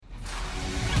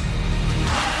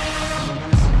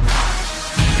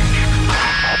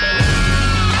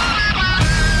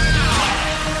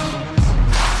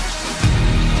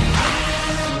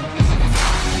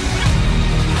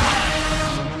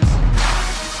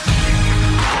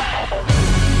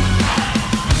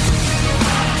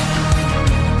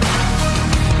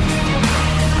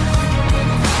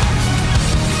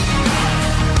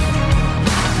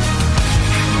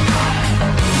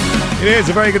is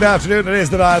a very good afternoon. It is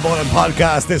the Niall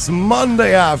podcast this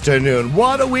Monday afternoon.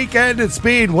 What a weekend it's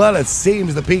been. Well, it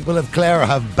seems the people of Clare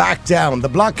have backed down. The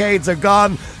blockades are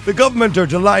gone. The government are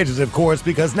delighted, of course,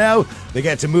 because now they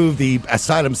get to move the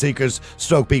asylum seekers,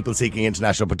 stroke people seeking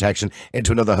international protection,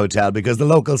 into another hotel because the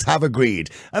locals have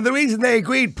agreed. And the reason they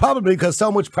agreed, probably because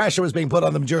so much pressure was being put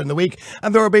on them during the week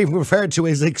and they were being referred to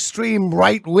as extreme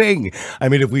right wing. I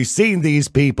mean, if we've seen these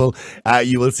people,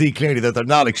 you will see clearly that they're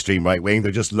not extreme right wing.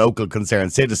 They're just local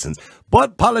concerned citizens.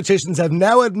 But politicians have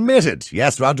now admitted,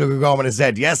 yes, Roderick O'Gorman has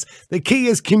said, yes, the key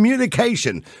is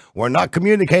communication. We're not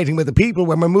communicating with the people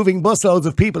when we're moving busloads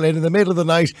of people in the middle of the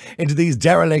night into these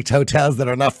derelict hotels that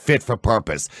are not fit for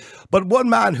purpose. But one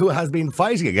man who has been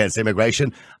fighting against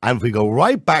immigration, and if we go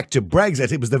right back to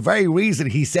Brexit, it was the very reason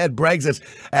he said Brexit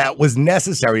was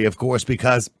necessary, of course,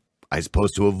 because I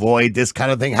suppose to avoid this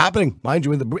kind of thing happening. Mind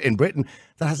you, in Britain,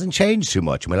 that hasn't changed too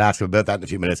much. And we'll ask him about that in a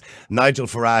few minutes. Nigel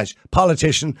Farage,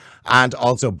 politician and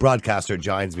also broadcaster,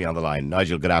 joins me on the line.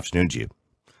 Nigel, good afternoon to you.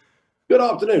 Good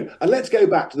afternoon. And let's go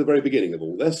back to the very beginning of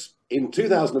all this. In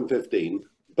 2015,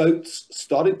 boats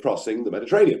started crossing the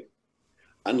Mediterranean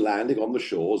and landing on the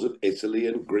shores of Italy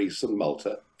and Greece and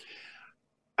Malta.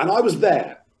 And I was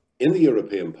there in the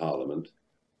European Parliament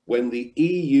when the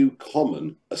EU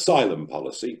common asylum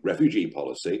policy, refugee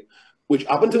policy, which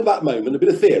up until that moment had been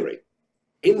a theory.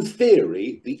 In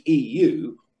theory, the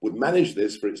EU would manage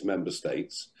this for its member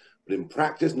states, but in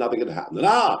practice, nothing had happened.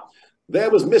 And there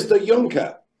was Mr.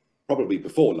 Juncker, probably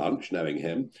before lunch, knowing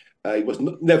him. He was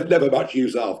never much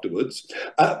use afterwards.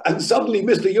 And suddenly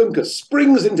Mr. Juncker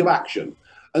springs into action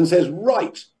and says,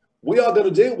 right, we are going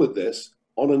to deal with this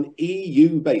on an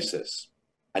EU basis.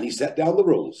 And he set down the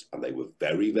rules, and they were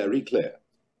very, very clear.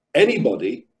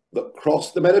 Anybody that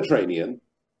crossed the Mediterranean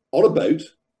on a boat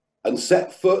and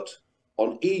set foot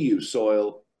on EU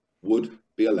soil would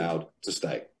be allowed to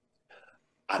stay.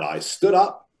 And I stood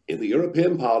up in the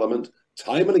European Parliament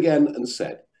time and again and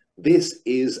said, this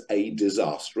is a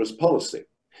disastrous policy.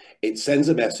 It sends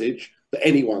a message that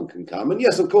anyone can come. And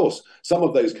yes, of course, some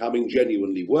of those coming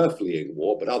genuinely were fleeing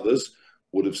war, but others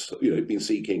would have been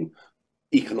seeking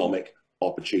economic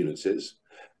opportunities.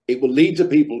 It will lead to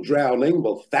people drowning,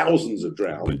 well, thousands have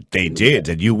drowned. But they did,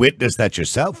 and you witnessed that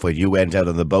yourself when you went out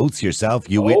on the boats yourself.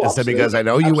 You witnessed it because I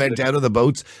know you went out on the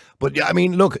boats. But I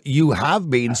mean, look, you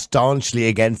have been staunchly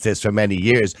against this for many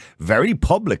years, very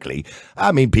publicly.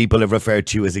 I mean, people have referred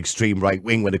to you as extreme right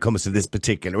wing when it comes to this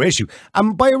particular issue.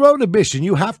 And by your own admission,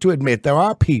 you have to admit there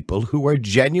are people who are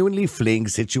genuinely fleeing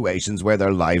situations where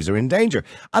their lives are in danger.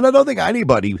 And I don't think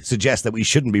anybody suggests that we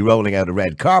shouldn't be rolling out a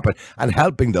red carpet and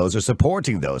helping those or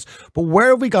supporting those. But where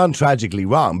have we gone tragically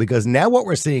wrong? Because now what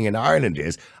we're seeing in Ireland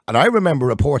is, and I remember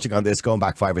reporting on this going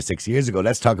back 5 or 6 years ago,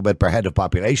 let's talk about per head of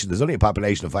population. There's only a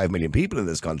population of 5 million people in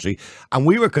this country, and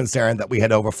we were concerned that we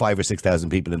had over 5,000 or 6,000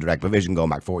 people in direct provision going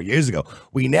back 4 years ago.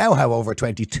 We now have over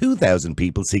 22,000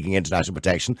 people seeking international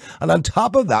protection, and on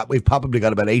top of that, we've probably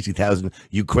got about 80,000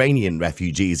 Ukrainian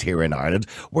refugees here in Ireland.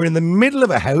 We're in the middle of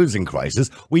a housing crisis.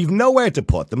 We've nowhere to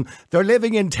put them. They're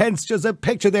living in tents. Just a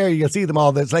picture there, you'll see them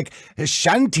all. It's like a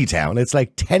shanty town. It's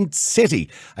like Tent City,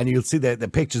 and you'll see the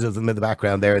pictures of them in the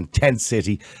background there in Tent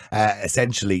City.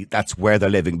 Essentially, that's where they're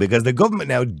living because the government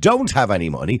now don't have any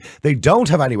money. They don't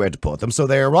have anywhere to put them. So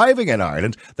they're arriving in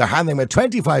Ireland. They're handing them a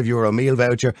 €25 meal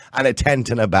voucher and a tent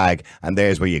in a bag. And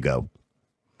there's where you go.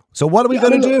 So what are we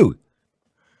going to do?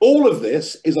 All of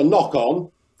this is a knock-on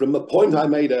from the point I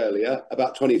made earlier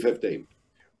about 2015.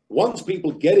 Once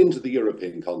people get into the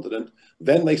European continent,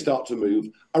 then they start to move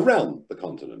around the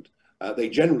continent. They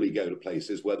generally go to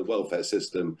places where the welfare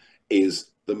system is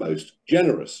the most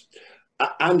generous.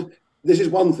 And this is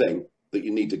one thing that you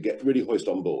need to get really hoist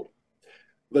on board.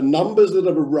 The numbers that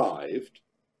have arrived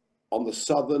on the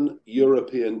southern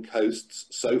European coasts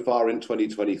so far in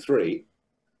 2023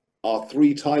 are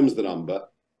 3 times the number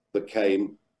that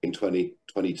came in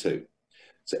 2022.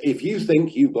 So if you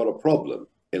think you've got a problem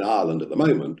in Ireland at the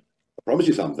moment, I promise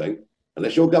you something,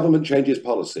 unless your government changes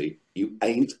policy, you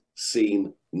ain't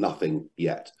seen nothing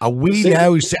yet. Are we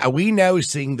now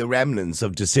seeing the remnants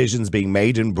of decisions being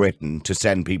made in Britain to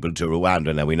send people to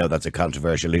Rwanda? Now, we know that's a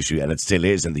controversial issue and it still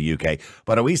is in the UK,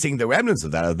 but are we seeing the remnants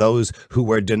of that? Are those who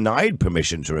were denied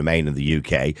permission to remain in the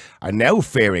UK are now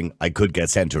fearing I could get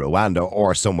sent to Rwanda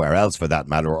or somewhere else for that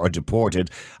matter, or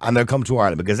deported, and they'll come to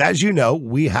Ireland? Because as you know,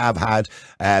 we have had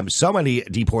so many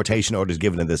deportation orders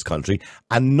given in this country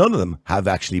and none of them have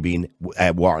actually been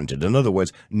warranted. In other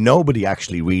words, no nobody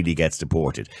actually really gets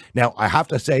deported. Now, I have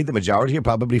to say the majority are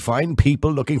probably fine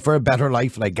people looking for a better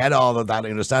life, and I get all of that, I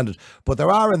understand it. But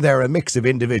there are in there a mix of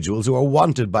individuals who are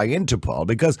wanted by Interpol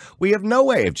because we have no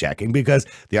way of checking, because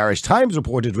the Irish Times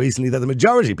reported recently that the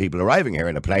majority of people arriving here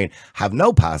in a plane have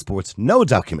no passports, no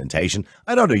documentation.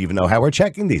 I don't even know how we're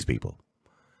checking these people.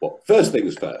 Well, first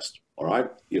things first, all right?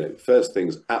 First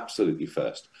things absolutely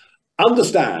first.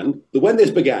 Understand that when this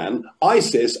began,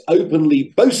 ISIS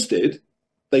openly boasted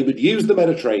they would use the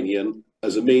Mediterranean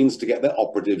as a means to get their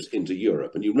operatives into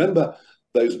Europe. And you remember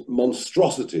those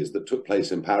monstrosities that took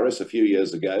place in Paris a few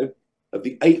years ago? Of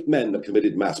the 8 men that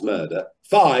committed mass murder,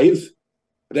 5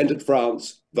 had entered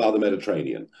France via the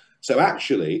Mediterranean. So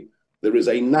actually, there is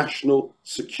a national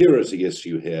security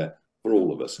issue here for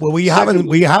all of us. Well, we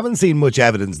haven't seen much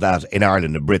evidence of that in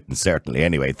Ireland and Britain, certainly,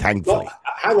 anyway, thankfully.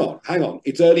 Hang on.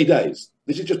 It's early days.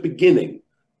 This is just beginning.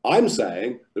 I'm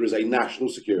saying there is a national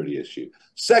security issue.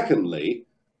 Secondly,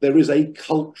 there is a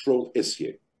cultural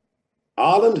issue.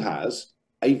 Ireland has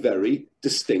a very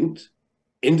distinct,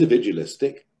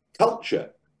 individualistic culture.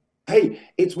 Hey,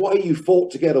 it's why you fought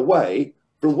to get away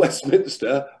from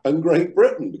Westminster and Great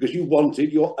Britain, because you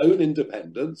wanted your own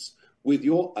independence with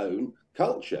your own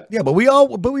culture. Yeah, but we all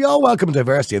welcome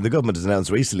diversity, and the government has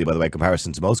announced recently, by the way,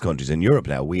 comparison to most countries in Europe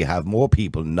now, we have more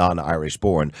people non-Irish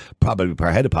born, probably per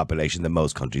head of population, than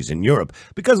most countries in Europe.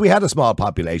 Because we had a small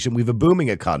population, we have a booming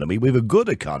economy, we have a good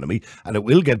economy, and it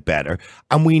will get better,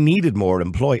 and we needed more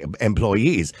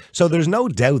employees. So there's no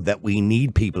doubt that we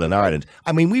need people in Ireland.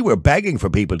 I mean, we were begging for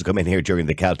people to come in here during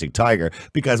the Celtic Tiger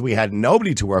because we had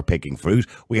nobody to work picking fruit,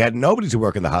 we had nobody to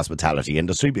work in the hospitality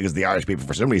industry because the Irish people,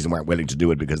 for some reason, weren't willing to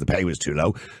do it because the pay was too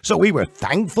low. So we were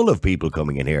thankful of people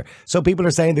coming in here. So people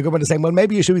are saying, the government is saying, well,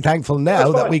 maybe you should be thankful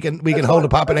now that we can hold a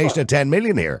population of 10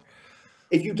 million here.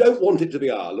 If you don't want it to be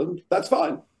Ireland, that's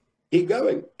fine. Keep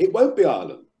going. It won't be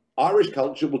Ireland. Irish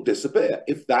culture will disappear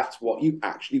if that's what you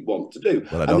actually want to do.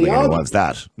 Well, I don't think anyone wants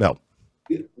that. No.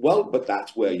 Well, but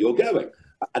that's where you're going.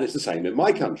 And it's the same in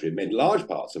my country, in large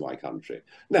parts of my country.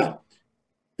 Now,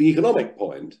 the economic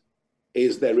point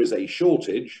is there is a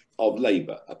shortage of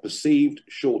labour, a perceived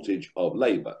shortage of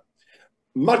labour.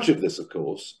 Much of this, of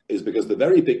course, is because the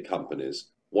very big companies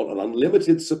want an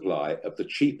unlimited supply of the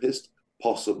cheapest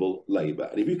possible labour.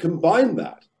 And if you combine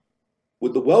that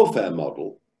with the welfare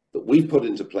model that we've put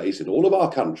into place in all of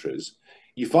our countries,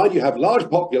 you find you have large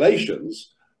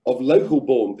populations of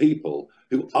local-born people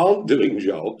who aren't doing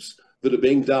jobs that are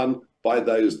being done by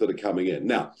those that are coming in.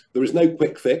 Now, there is no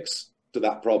quick fix to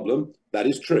that problem. That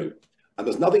is true. And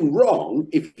there's nothing wrong,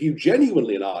 if you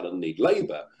genuinely in Ireland need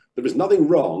labour, there is nothing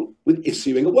wrong with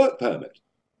issuing a work permit.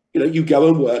 You go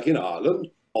and work in Ireland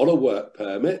on a work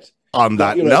permit. On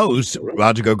that note,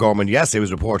 Roger O'Gorman, yes, it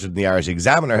was reported in the Irish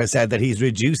Examiner, has said that he's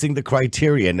reducing the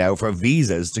criteria now for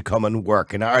visas to come and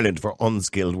work in Ireland for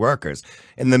unskilled workers.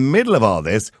 In the middle of all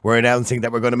this, we're announcing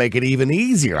that we're going to make it even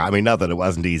easier. I mean, not that it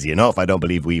wasn't easy enough. I don't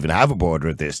believe we even have a border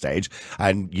at this stage.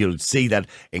 And you'll see that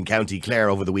in County Clare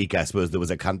over the week, I suppose, there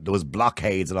was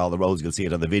blockades on all the roads. You'll see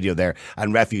it on the video there.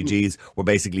 And refugees were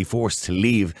basically forced to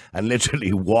leave and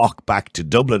literally walk back to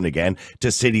Dublin again, to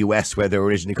City West, where they were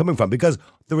originally coming from, because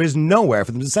there is nowhere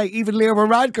for them to stay. Even Leo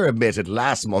Varadkar admitted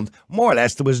last month, more or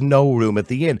less, there was no room at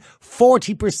the inn.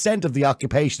 40% of the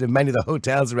occupation of many of the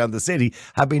hotels around the city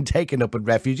have been taken up with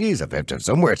refugees. They have to have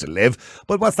somewhere to live.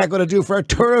 But what's that going to do for our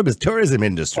tourism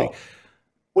industry?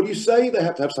 Well, you say they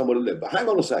have to have somewhere to live, but hang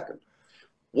on a second.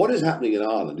 What is happening in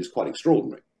Ireland is quite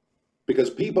extraordinary, because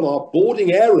people are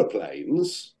boarding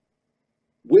aeroplanes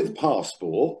with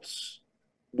passports,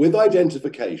 with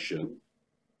identification,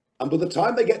 and by the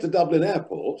time they get to Dublin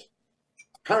Airport,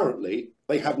 apparently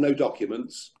they have no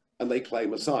documents and they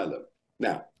claim asylum.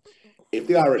 Now, if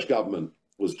the Irish government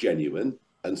was genuine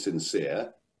and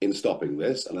sincere in stopping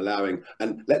this and allowing,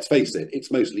 and let's face it,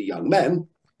 it's mostly young men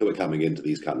who are coming into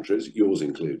these countries, yours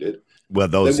included. Well,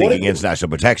 those seeking international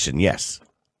protection, yes.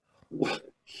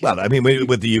 Well, I mean,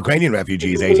 with the Ukrainian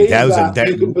refugees, 80,000.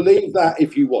 You can believe that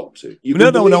if you want to.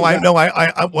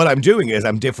 What I'm doing is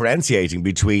I'm differentiating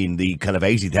between the kind of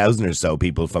 80,000 or so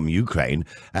people from Ukraine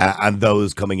and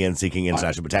those coming in seeking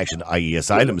international protection, i.e.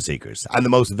 asylum seekers. And the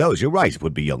most of those, you're right,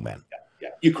 would be young men. Yeah.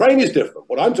 Ukraine is different.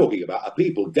 What I'm talking about are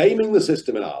people gaming the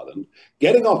system in Ireland,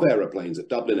 getting off aeroplanes at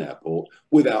Dublin Airport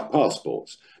without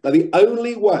passports. Now, the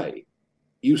only way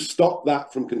you stop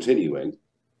that from continuing,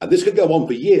 and this could go on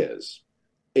for years,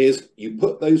 is you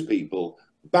put those people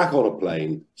back on a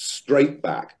plane, straight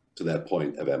back to their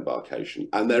point of embarkation.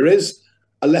 And there is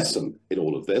a lesson in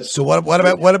all of this. So what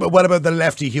about the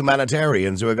lefty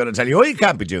humanitarians who are going to tell you, oh, you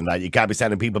can't be doing that. You can't be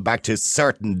sending people back to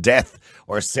certain death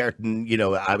or certain,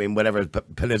 whatever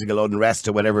political unrest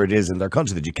or whatever it is in their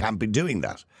country, that you can't be doing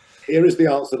that? Here is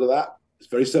the answer to that. It's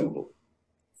very simple.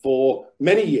 For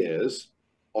many years,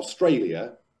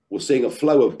 Australia was seeing a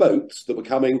flow of boats that were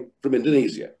coming from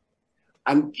Indonesia.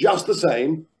 And just the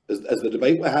same as the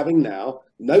debate we're having now,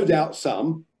 no doubt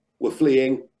some were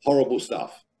fleeing horrible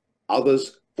stuff.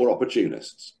 Others were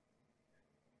opportunists.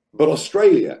 But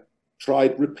Australia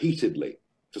tried repeatedly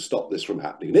to stop this from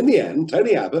happening. And in the end,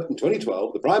 Tony Abbott in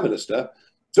 2012, the Prime Minister,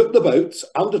 took the boats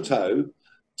under tow,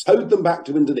 towed them back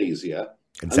to Indonesia,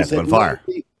 and set them on fire.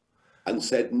 And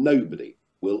said nobody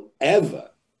will ever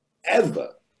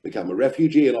become a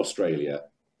refugee in Australia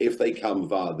if they come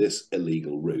via this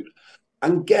illegal route.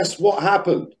 And guess what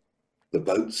happened? The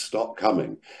boats stopped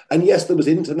coming. And yes, there was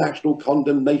international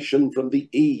condemnation from the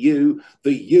EU,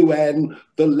 the UN,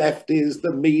 the lefties,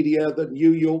 the media, the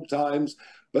New York Times.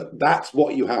 But that's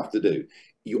what you have to do.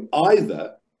 You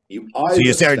either. So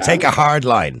you say take a hard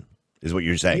line, is what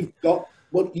you're saying.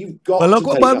 You've got.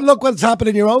 Look what's happened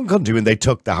in your own country when they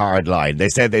took the hard line. They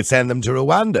said they'd send them to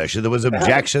Rwanda. So there was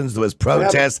objections, there was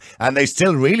protests, and they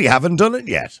still really haven't done it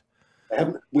yet.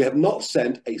 We have not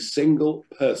sent a single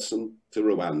person to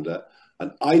Rwanda.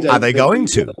 And I don't. Are they going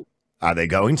to? Are they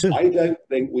going to? I don't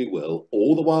think we will.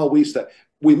 All the while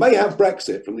we may have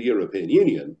Brexit from the European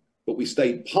Union, but we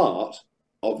stayed part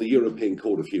of the European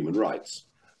Court of Human Rights.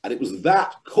 And it was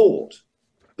that court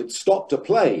that stopped a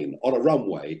plane on a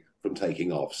runway from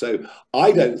taking off. So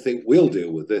I don't think we'll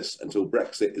deal with this until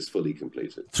Brexit is fully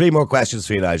completed. 3 more questions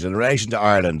for you, Nigel. In relation to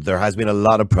Ireland, there has been a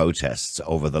lot of protests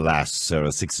over the last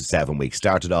 6 or 7 weeks.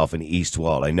 Started off in East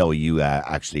Wall. I know you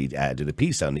actually did a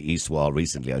piece on the East Wall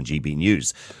recently on GB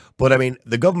News. But I mean,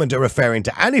 the government are referring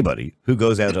to anybody who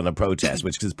goes out on a protest,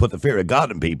 which has put the fear of God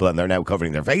in people, and they're now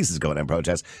covering their faces going on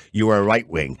protest. You are a right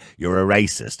wing. You're a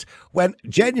racist. When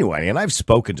genuinely, and I've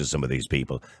spoken to some of these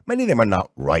people, many of them are not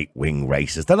right wing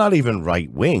racists. They're not even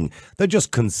right wing. They're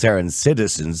just concerned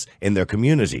citizens in their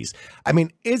communities. I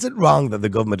mean, is it wrong that the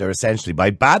government are essentially, by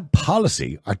bad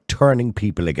policy, are turning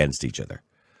people against each other?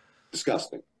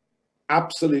 Disgusting.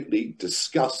 Absolutely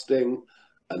disgusting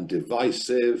and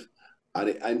divisive. And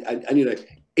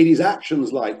it is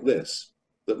actions like this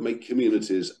that make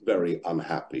communities very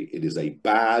unhappy. It is a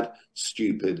bad,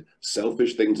 stupid,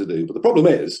 selfish thing to do. But the problem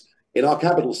is, in our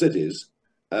capital cities,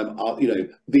 the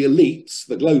elites,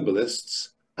 the globalists,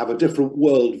 have a different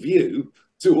worldview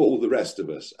to all the rest of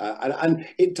us. And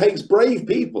it takes brave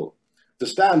people to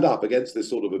stand up against this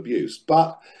sort of abuse.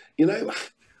 But, I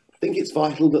think it's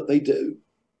vital that they do.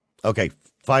 Okay.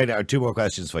 2 more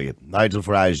questions for you. Nigel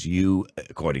Farage, you,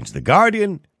 according to The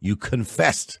Guardian, you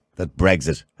confessed that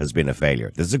Brexit has been a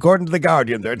failure. This is according to The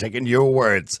Guardian. They're taking your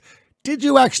words. Did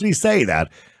you actually say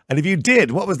that? And if you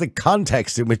did, what was the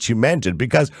context in which you meant it?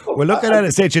 Because we're looking at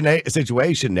a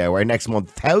situation now where next month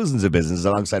thousands of businesses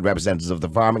alongside representatives of the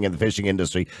farming and the fishing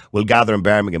industry will gather in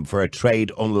Birmingham for a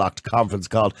trade unlocked conference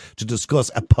call to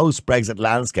discuss a post-Brexit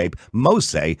landscape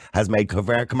most say has made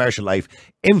commercial life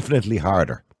infinitely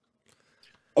harder.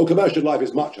 Oh, commercial life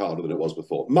is much harder than it was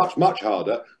before. Much, much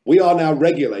harder. We are now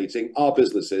regulating our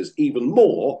businesses even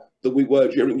more than we were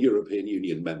during European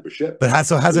Union membership. But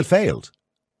has it failed?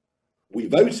 We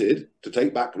voted to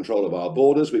take back control of our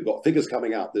borders. We've got figures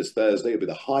coming out this Thursday. It'll be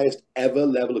the highest ever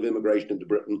level of immigration into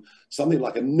Britain, something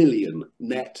like 1 million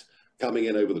net coming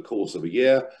in over the course of a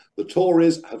year. The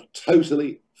Tories have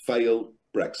totally failed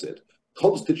Brexit.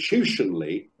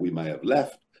 Constitutionally, we may have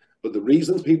left, but the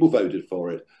reasons people voted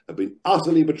for it have been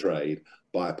utterly betrayed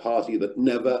by a party that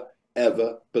never,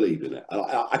 ever believed in it. And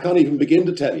I can't even begin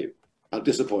to tell you how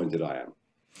disappointed I am.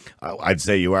 I'd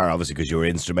say you are, obviously, because you were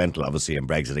instrumental, obviously, in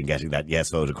Brexit and getting that yes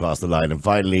vote across the line. And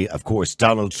finally, of course,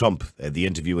 Donald Trump, the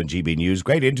interview on GB News.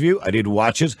 Great interview. I did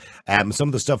watch it. Some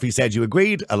of the stuff he said you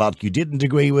agreed, a lot you didn't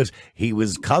agree with. He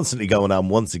was constantly going on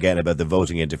once again about the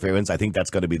voting interference. I think that's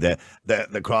going to be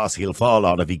the cross he'll fall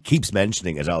on if he keeps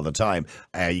mentioning it all the time.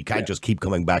 You can't just keep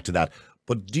coming back to that.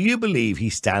 But do you believe he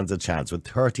stands a chance with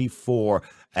 34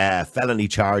 felony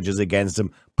charges against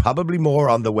him? Probably more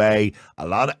on the way.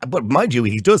 But mind you,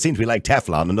 he does seem to be like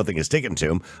Teflon and nothing is sticking to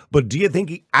him. But do you think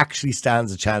he actually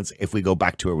stands a chance if we go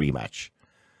back to a rematch?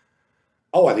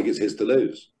 Oh, I think it's his to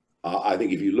lose. I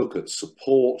think if you look at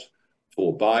support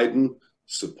for Biden,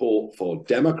 support for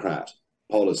Democrat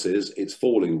policies, it's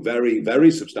falling very,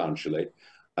 very substantially.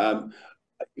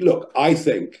 Look, I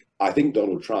think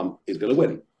Donald Trump is going to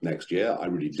win next year. I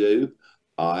really do.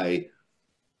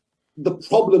 The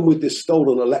problem with this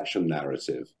stolen election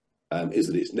narrative is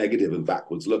that it's negative and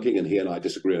backwards looking, and he and I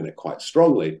disagree on it quite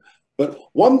strongly. But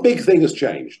one big thing has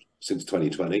changed since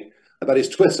 2020, and that is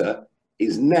Twitter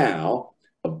is now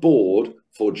a board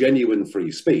for genuine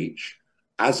free speech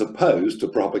as opposed to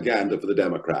propaganda for the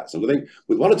Democrats. And I think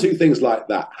with one or two things like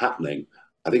that happening,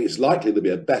 I think it's likely there'll be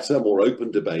a better, more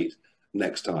open debate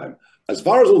next time. As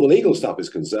far as all the legal stuff is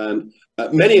concerned,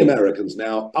 many Americans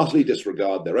now utterly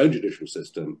disregard their own judicial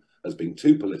system as being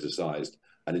too politicized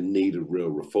and in need of real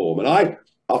reform. And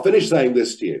I'll finish saying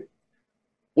this to you.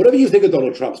 Whatever you think of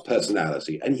Donald Trump's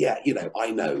personality, and yeah,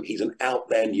 I know he's an out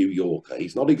there New Yorker.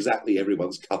 He's not exactly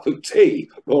everyone's cup of tea,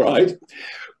 all right?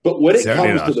 But when it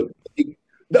comes to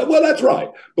well, that's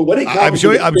right. But when it comes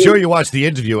I'm sure you watched the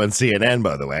interview on CNN,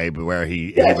 by the way, where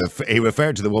he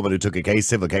referred to the woman who took a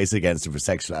civil case against him for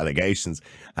sexual allegations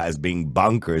as being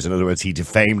bonkers. In other words, he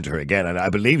defamed her again, and I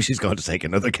believe she's going to take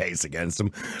another case against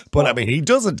him. But I mean, he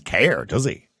doesn't care, does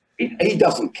he? He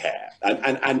doesn't care.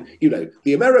 And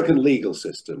the American legal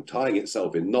system tying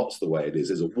itself in knots the way it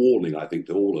is a warning, I think,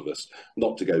 to all of us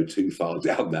not to go too far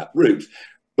down that route.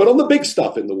 But on the big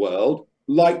stuff in the world,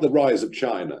 like the rise of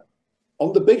China,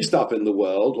 on the big stuff in the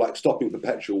world, like stopping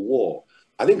perpetual war,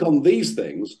 I think on these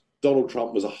things, Donald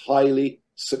Trump was a highly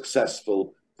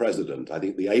successful president. I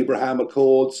think the Abraham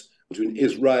Accords between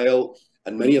Israel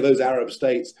and many of those Arab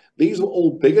states, these were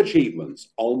all big achievements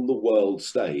on the world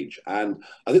stage. And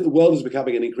I think the world is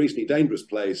becoming an increasingly dangerous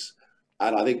place.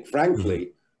 And I think,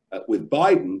 frankly, with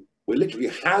Biden, we're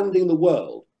literally handing the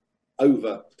world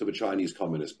over to the Chinese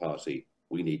Communist Party.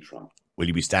 We need Trump. Will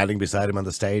you be standing beside him on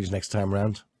the stage next time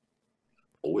around?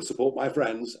 Always support my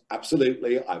friends.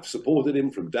 Absolutely. I've supported him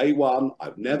from day one.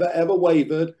 I've never, ever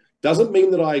wavered. Doesn't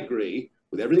mean that I agree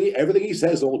with everything he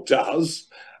says or does,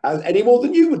 any more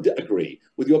than you would agree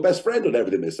with your best friend on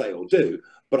everything they say or do.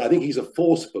 But I think he's a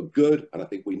force for good, and I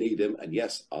think we need him. And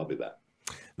yes, I'll be there.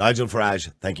 Nigel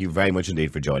Farage, thank you very much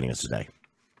indeed for joining us today.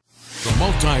 The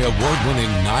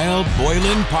multi-award-winning Niall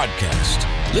Boylan Podcast.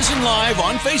 Listen live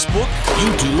on Facebook,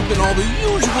 YouTube, and all the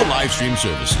usual live stream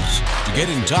services. To get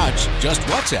in touch, just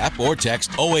WhatsApp or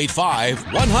text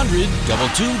 085 100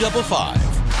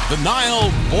 2255. The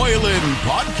Niall Boylan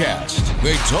Podcast.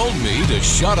 They told me to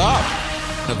shut up.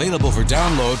 Available for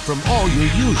download from all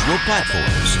your usual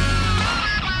platforms.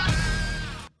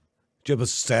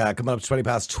 Just coming up to 20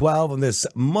 past 12 on this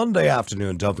Monday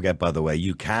afternoon. Don't forget, by the way,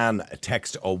 you can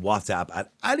text or WhatsApp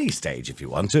at any stage if you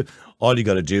want to. All you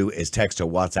got to do is text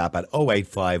or WhatsApp at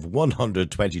 085 100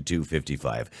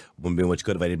 2255. Wouldn't be much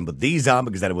good if I didn't put these on,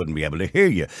 because then I wouldn't be able to hear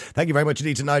you. Thank you very much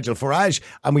indeed to Nigel Farage.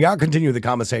 And we are continuing the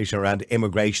conversation around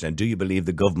immigration. And do you believe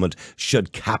the government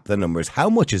should cap the numbers? How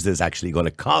much is this actually going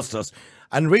to cost us?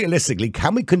 And realistically,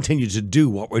 can we continue to do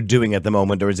what we're doing at the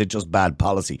moment, or is it just bad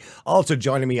policy? Also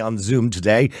joining me on Zoom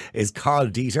today is Carl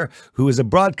Dieter, who is a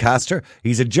broadcaster,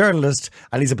 he's a journalist,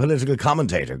 and he's a political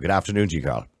commentator. Good afternoon to you,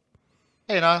 Carl.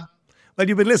 Hey, Niall. Well,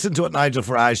 you've been listening to what Nigel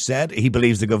Farage said. He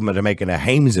believes the government are making a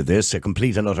hames of this, a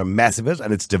complete and utter mess of it,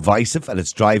 and it's divisive, and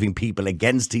it's driving people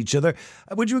against each other.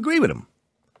 Would you agree with him?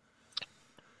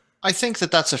 I think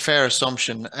that that's a fair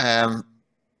assumption.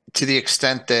 To the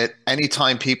extent that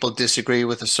anytime people disagree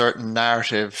with a certain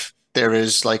narrative, there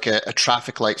is like a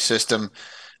traffic light system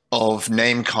of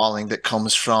name calling that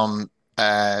comes from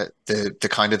the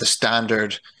kind of the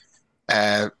standard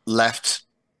left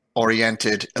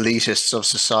oriented elitists of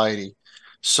society.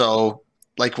 So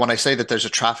like when I say that there's a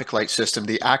traffic light system,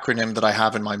 the acronym that I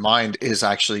have in my mind is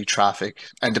actually traffic.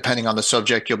 And depending on the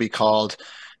subject, you'll be called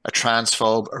a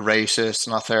transphobe, a racist,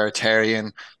 an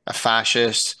authoritarian, a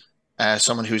fascist,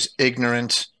 someone who's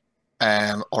ignorant,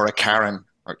 or a Karen.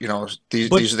 Or,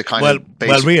 these are the kind of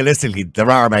basic... Well, realistically, there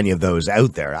are many of those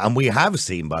out there. And we have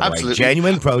seen, by the way,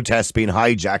 genuine protests being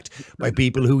hijacked by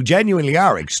people who genuinely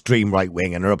are extreme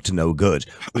right-wing and are up to no good.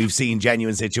 We've seen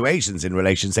genuine situations in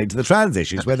relation, say, to the trans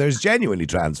issues, where there's genuinely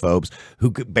transphobes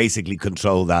who basically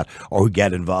control that, or who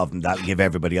get involved in that and give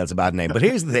everybody else a bad name. But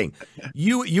here's the thing.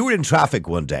 You were in traffic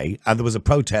one day, and there was a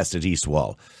protest at East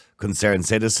Wall. Concerned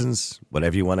citizens,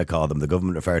 whatever you want to call them, the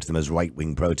government referred to them as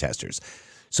right-wing protesters.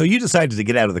 So you decided to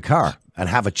get out of the car and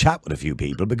have a chat with a few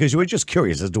people because you were just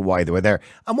curious as to why they were there.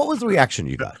 And what was the reaction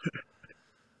you got?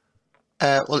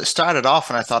 Well, it started off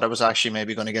and I thought I was actually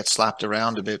maybe going to get slapped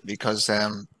around a bit because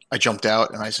I jumped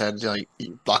out and I said, you're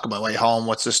blocking my way home.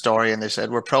 What's the story? And they said,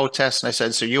 we're protesting. I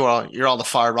said, so you're all the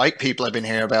far right people I've been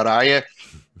hearing about, are you?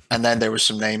 And then there was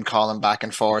some name calling back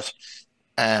and forth.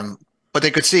 But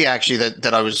they could see actually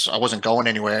that I wasn't going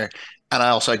anywhere. And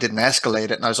I didn't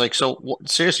escalate it. And I was like, so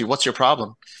seriously, what's your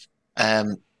problem?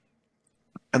 And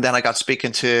then I got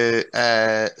speaking to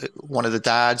one of the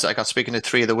dads. I got speaking to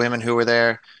three of the women who were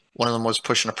there. One of them was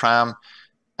pushing a pram.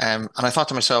 And I thought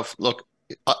to myself, look,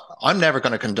 I'm never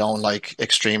going to condone like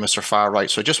extremists or far right.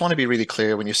 So I just want to be really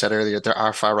clear when you said earlier there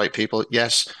are far right people.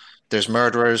 Yes, there's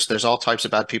murderers, there's all types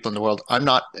of bad people in the world. I'm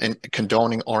not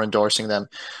condoning or endorsing them,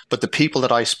 but the people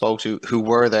that I spoke to who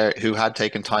were there, who had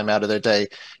taken time out of their day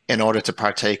in order to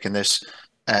partake in this,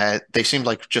 they seemed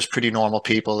like just pretty normal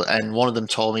people. And one of them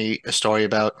told me a story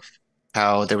about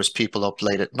how there was people up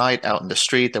late at night out in the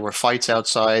street. There were fights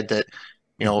outside that,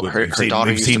 you know, her daughter used to play outside.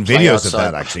 We've seen videos of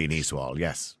that actually in Eastwall.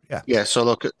 Yes. Yeah. Yeah. So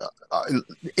look,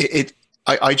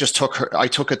 I just took her. I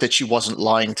took it that she wasn't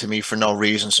lying to me for no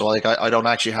reason. So like, I don't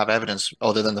actually have evidence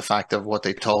other than the fact of what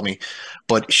they told me,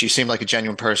 but she seemed like a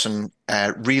genuine person,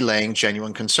 relaying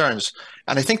genuine concerns.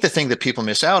 And I think the thing that people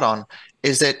miss out on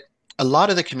is that a lot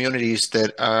of the communities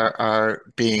that are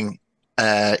being,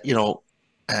 like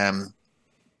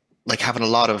having a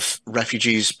lot of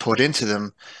refugees put into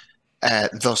them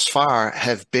thus far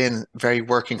have been very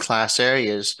working class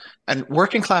areas, and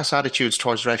working class attitudes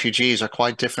towards refugees are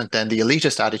quite different than the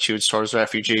elitist attitudes towards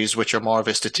refugees, which are more of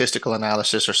a statistical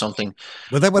analysis or something.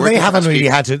 Well, they haven't really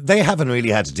had to. They haven't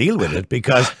really had to deal with it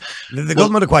because the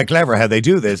government are quite clever how they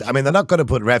do this. I mean, they're not going to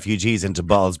put refugees into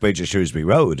Ballsbridge or Shrewsbury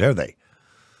Road, are they?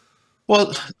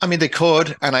 Well, I mean, they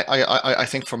could, and I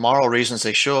think for moral reasons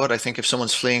they should. I think if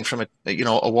someone's fleeing from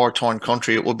a war-torn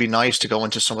country, it would be nice to go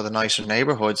into some of the nicer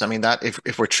neighborhoods. I mean, that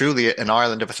if we're truly an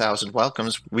Ireland of 1,000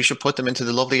 welcomes, we should put them into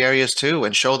the lovely areas too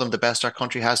and show them the best our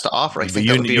country has to offer. I think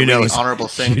that would be a really honourable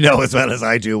thing. You know as well as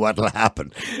I do what will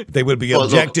happen. They will be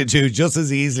objected to just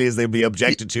as easily as they'll be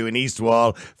objected to in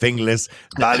Eastwall, Finglas,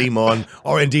 Ballymun,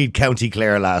 or indeed County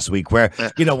Clare last week, where,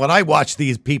 when I watched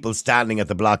these people standing at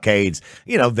the blockades,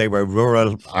 they were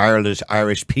rural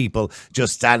Irish people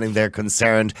just standing there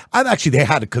concerned. And actually they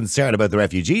had a concern about the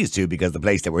refugees too, because the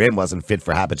place they were in wasn't fit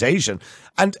for habitation.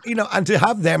 And, and to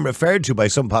have them referred to by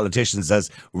some politicians as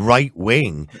right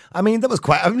wing, I mean, that was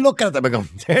quite, I'm looking at them and going,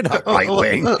 they're not right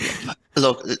wing.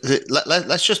 Look,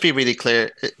 let's just be really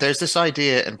clear. There's this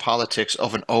idea in politics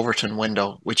of an Overton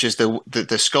window, which is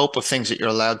the scope of things that you're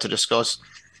allowed to discuss.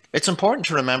 It's important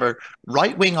to remember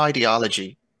right-wing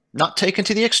ideology, not taken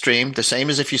to the extreme, the same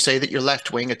as if you say that you're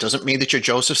left wing. It doesn't mean that you're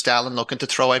Joseph Stalin looking to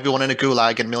throw everyone in a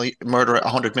gulag and murder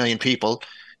 100 million people.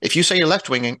 If you say you're left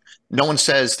winging, no one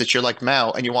says that you're like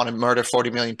Mao and you want to murder 40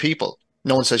 million people.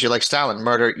 No one says you're like Stalin,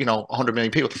 murder 100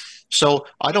 million people. So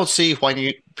I don't see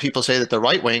why people say that they're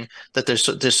right wing, that there's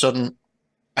this sudden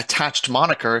attached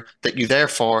moniker that you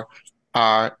therefore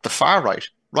are the far right.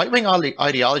 Right wing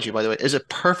ideology, by the way, is a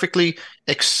perfectly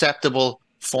acceptable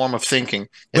form of thinking.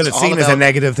 Well, it's seen as a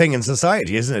negative thing in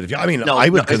society, isn't it? I mean, I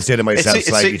would consider myself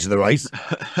slightly to the right.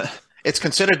 It's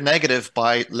considered negative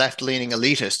by left-leaning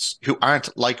elitists who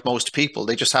aren't like most people.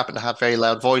 They just happen to have very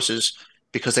loud voices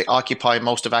because they occupy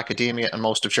most of academia and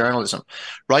most of journalism.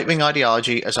 Right-wing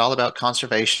ideology is all about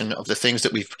conservation of the things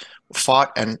that we've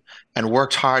fought and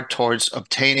worked hard towards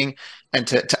obtaining, and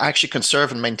to actually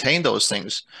conserve and maintain those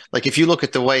things. Like if you look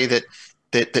at the way that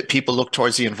people look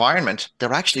towards the environment,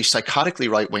 they're actually psychotically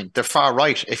right-wing. They're far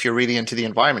right if you're really into the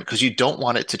environment, because you don't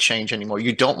want it to change anymore.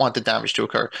 You don't want the damage to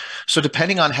occur. So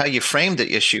depending on how you frame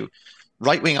the issue,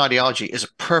 right-wing ideology is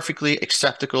a perfectly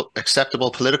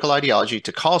acceptable political ideology.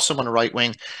 To call someone a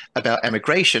right-wing about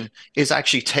immigration is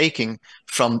actually taking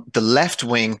from the left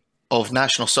wing of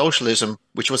National Socialism,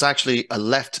 which was actually a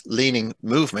left-leaning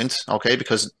movement, okay,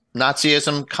 because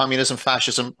Nazism, communism,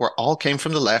 fascism all came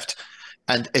from the left.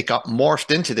 And it got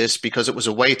morphed into this because it was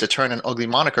a way to turn an ugly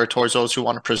moniker towards those who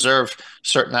want to preserve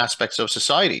certain aspects of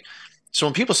society. So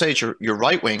when people say that you're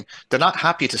right-wing, they're not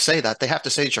happy to say that. They have to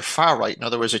say that you're far right. In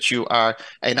other words, that you are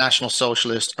a National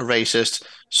Socialist, a racist,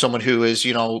 someone who is,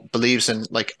 believes in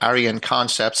like Aryan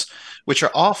concepts, which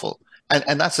are awful.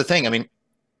 And that's the thing. I mean,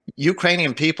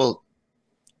 Ukrainian people,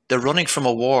 they're running from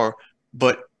a war,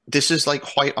 but this is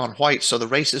like white on white, so the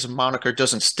racism moniker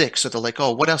doesn't stick. So they're like,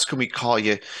 oh, what else can we call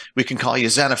you? We can call you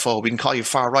xenophobe. We can call you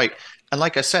far right. And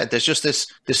like I said, there's just this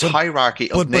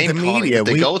hierarchy of name calling that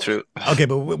they go through. Okay,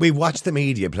 but we watch the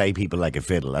media play people like a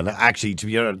fiddle. And actually, to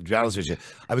be honest with you,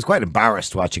 I was quite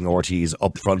embarrassed watching RT's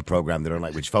Upfront programme the other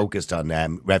night, which focused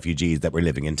on refugees that were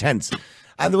living in tents.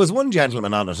 And there was one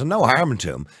gentleman on it, and no harm to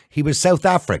him. He was South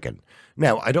African.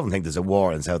 Now, I don't think there's a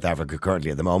war in South Africa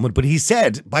currently at the moment, but he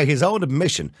said, by his own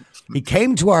admission, he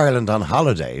came to Ireland on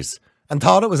holidays and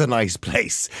thought it was a nice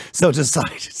place, so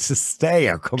decided to stay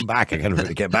or come back. I can't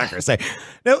really get back or say.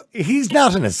 No, he's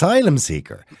not an asylum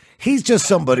seeker. He's just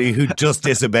somebody who just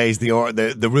disobeys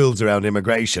the rules around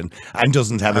immigration and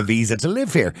doesn't have a visa to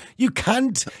live here. You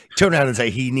can't turn around and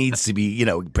say he needs to be,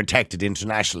 protected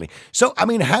internationally. So, I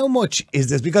mean, how much is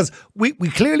this? Because we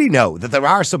clearly know that there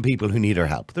are some people who need our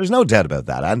help. There's no doubt about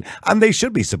that. And they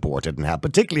should be supported and helped,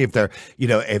 particularly if they're,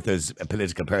 if there's a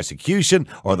political persecution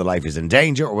or their life is in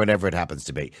danger or whatever it happens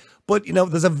to be. But,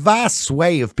 there's a vast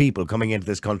sway of people coming into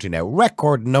this country now,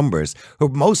 record numbers, who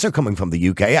most are coming from the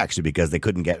UK, actually, because they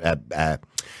couldn't get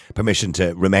permission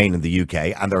to remain in the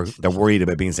UK, and they're worried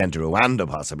about being sent to Rwanda,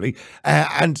 possibly.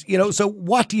 So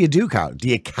what do you do, Carl? Do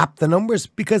you cap the numbers?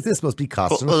 Because this must be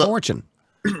costing a fortune.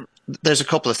 There's a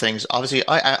couple of things. Obviously,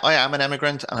 I am an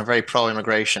immigrant, and I'm very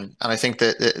pro-immigration. And I think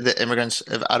that the immigrants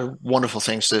have added wonderful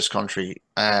things to this country.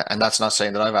 And that's not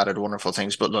saying that I've added wonderful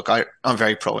things. But look, I'm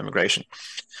very pro-immigration.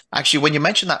 Actually, when you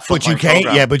mentioned that but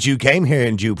you came here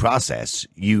in due process.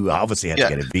 You obviously had to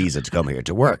get a visa to come here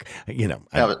to work.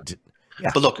 But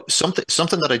look,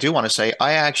 something that I do want to say.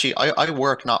 I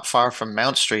work not far from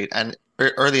Mount Street, and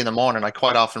early in the morning, I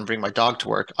quite often bring my dog to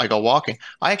work. I go walking.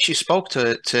 I actually spoke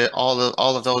to all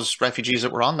of those refugees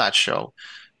that were on that show.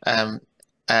 Well,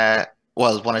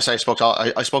 when I say I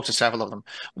spoke to several of them.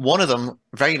 One of them,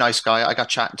 very nice guy. I got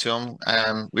chatting to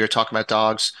him. We were talking about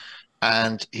dogs,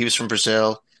 and he was from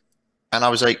Brazil. And I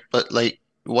was like, but like,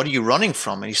 what are you running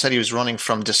from? And he said he was running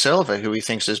from Da Silva, who he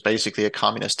thinks is basically a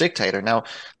communist dictator. Now,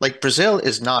 like, Brazil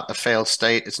is not a failed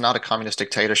state. It's not a communist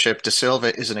dictatorship. Da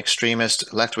Silva is an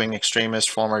extremist, left-wing extremist,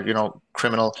 former,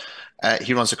 criminal.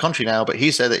 He runs the country now, but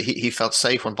he said that he felt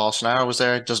safe when Bolsonaro was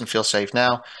there. Doesn't feel safe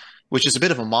now, which is a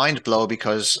bit of a mind blow,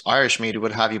 because Irish media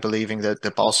would have you believing that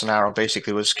Bolsonaro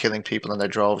basically was killing people in their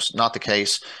droves. Not the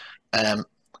case.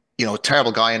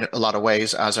 Terrible guy in a lot of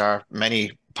ways, as are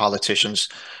many politicians,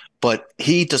 but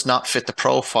he does not fit the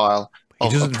profile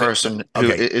of a person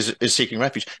who is seeking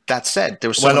refuge. That said, there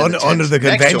was under the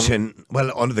convention.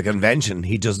 Well, under the convention,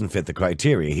 he doesn't fit the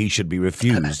criteria. He should be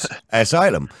refused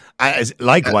asylum.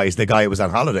 Likewise, the guy who was on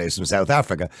holidays from South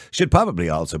Africa should probably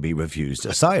also be refused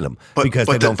asylum because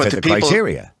they don't fit the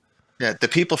criteria. Yeah, the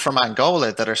people from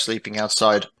Angola that are sleeping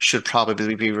outside should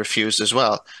probably be refused as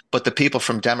well. But the people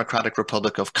from Democratic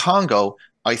Republic of Congo,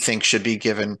 I think, should be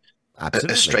given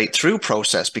a straight through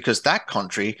process, because that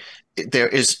country, there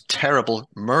is terrible,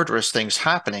 murderous things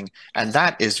happening, and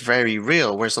that is very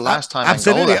real. Whereas the last time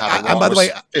Angola had a war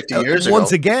was 50 years ago.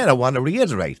 Once again, I want to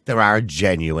reiterate, there are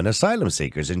genuine asylum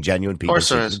seekers and genuine people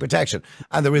seeking protection.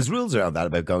 And there is rules around that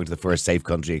about going to the first safe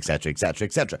country, etc., etc.,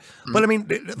 etc. But I mean,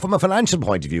 from a financial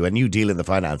point of view, and you deal in the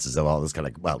finances of all this kind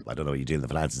of, I don't know, you deal in the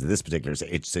finances of this particular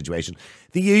situation.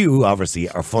 The EU obviously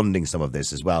are funding some of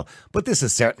this as well. But this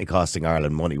is certainly costing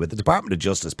Ireland money, with the Department of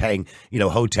Justice paying,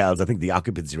 hotels. I think the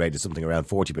occupancy rate is something around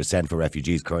 40% for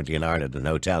refugees currently in Ireland in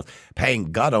hotels,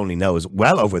 paying God only knows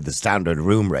well over the standard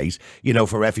room rate,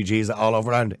 for refugees all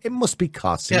over Ireland. It must be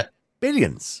costing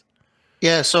billions.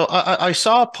 Yeah, so I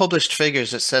saw published figures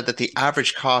that said that the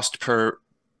average cost per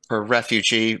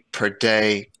refugee per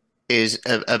day is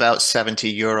about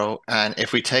 €70. And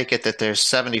if we take it that there's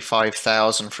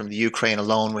 75,000 from the Ukraine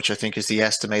alone, which I think is the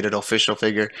estimated official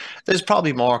figure, there's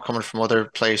probably more coming from other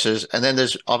places. And then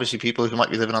there's obviously people who might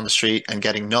be living on the street and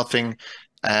getting nothing.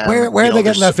 Where are they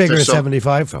getting that figure of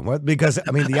 75 from? Because,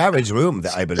 I mean, the average room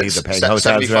that I believe they're paying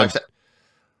hotels around...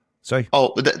 Sorry?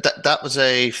 Oh, that was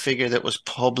a figure that was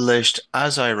published,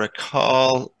 as I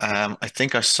recall. I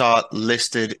think I saw it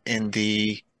listed in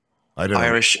the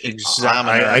Irish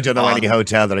Examiner. I don't know any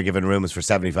hotel that are giving rooms for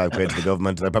 75 quid to the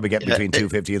government. They're probably getting between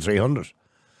 250 and 300.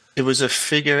 It was a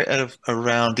figure of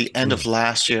around the end of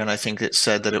last year, and I think it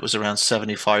said that it was around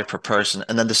 75 per person.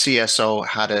 And then the CSO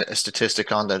had a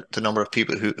statistic on the number of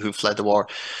people who fled the war.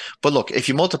 But look, if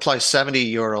you multiply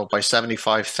 €70 by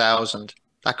 75,000,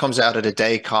 that comes out at a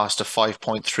day cost of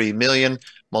 5.3 million,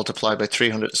 multiplied by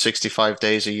 365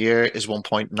 days a year is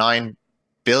 1.9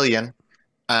 billion.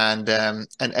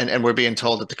 And we're being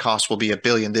told that the cost will be $1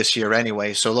 billion this year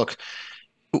anyway. So look,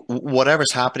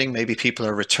 whatever's happening, maybe people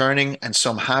are returning, and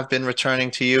some have been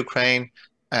returning to Ukraine.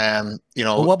 There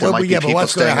might be people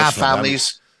staying with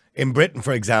families. In Britain,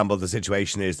 for example, the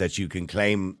situation is that you can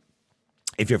claim,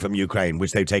 if you're from Ukraine,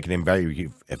 which they've taken in very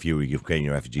few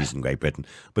Ukrainian refugees in Great Britain,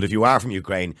 but if you are from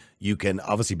Ukraine, you can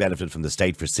obviously benefit from the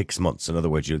state for 6 months. In other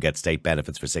words, you'll get state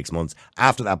benefits for 6 months.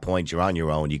 After that point, you're on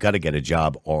your own. You got to get a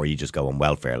job, or you just go on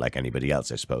welfare like anybody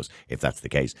else, I suppose, if that's the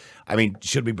case. I mean,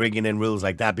 should we bring in rules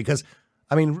like that? Because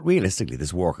I mean, realistically,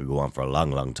 this war could go on for a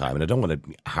long, long time. And I don't want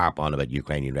to harp on about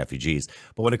Ukrainian refugees.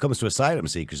 But when it comes to asylum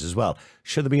seekers as well,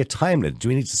 should there be a time limit? Do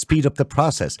we need to speed up the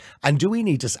process? And do we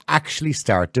need to actually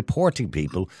start deporting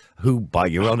people who, by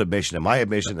your own admission and my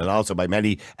admission, and also by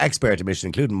many expert admission,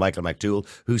 including Michael McDowell,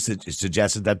 who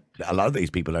suggested that a lot of these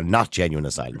people are not genuine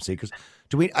asylum seekers?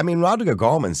 Rodrigo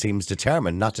Gorman seems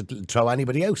determined not to throw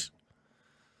anybody out.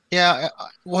 Yeah,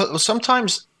 well,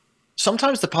 sometimes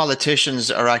the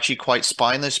politicians are actually quite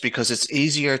spineless because it's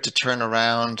easier to turn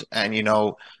around and,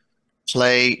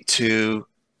 play to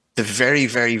the very,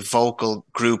 very vocal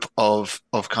group of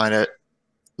kind of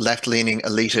left-leaning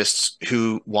elitists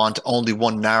who want only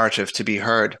one narrative to be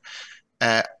heard.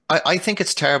 I think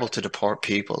it's terrible to deport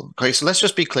people. Okay, so let's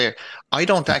just be clear. I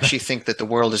don't actually think that the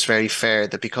world is very fair,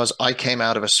 that because I came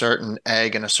out of a certain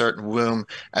egg in a certain womb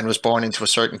and was born into a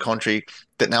certain country,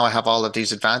 that now I have all of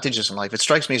these advantages in life. It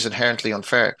strikes me as inherently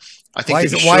unfair. I think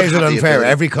why is it unfair?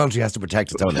 Every country has to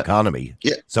protect its own economy.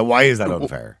 Yeah. So why is that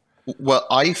unfair? Well,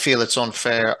 I feel it's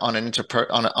unfair on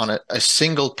a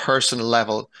single person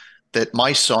level, that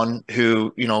my son,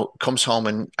 who comes home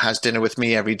and has dinner with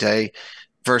me every day,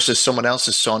 versus someone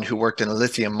else's son who worked in a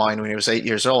lithium mine when he was 8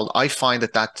 years old. I find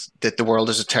that the world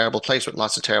is a terrible place with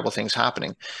lots of terrible things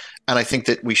happening. And I think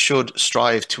that we should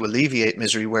strive to alleviate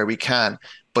misery where we can,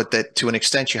 but that to an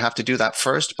extent you have to do that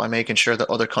first by making sure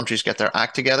that other countries get their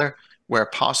act together where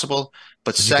possible.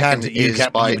 But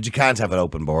you can't have an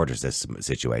open borders this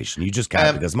situation. You just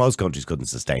can't, because most countries couldn't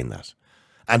sustain that.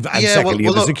 And secondly,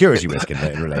 you have a security risk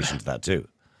in relation to that too.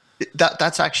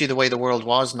 That's actually the way the world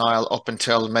was, Niall, up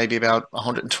until maybe about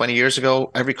 120 years ago.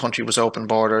 Every country was open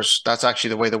borders. That's actually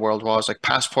the way the world was. Like,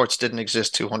 passports didn't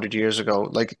exist 200 years ago.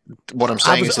 Like, what I'm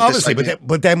saying is obviously,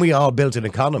 but then we all built an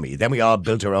economy. Then we all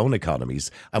built our own economies,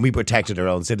 and we protected our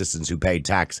own citizens who paid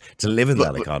tax to live in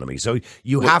that economy. So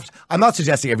I'm not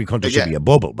suggesting every country should be a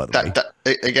bubble, by the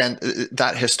way.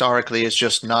 That historically is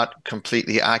just not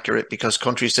completely accurate, because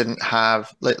countries didn't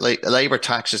have like labor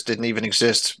taxes didn't even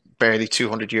exist barely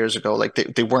 200 years ago. Like,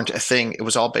 they weren't a thing. It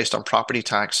was all based on property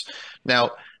tax. Now,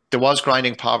 there was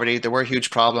grinding poverty. There were huge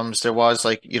problems. There was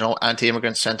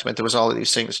anti-immigrant sentiment. There was all of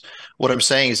these things. What I'm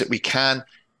saying is that we can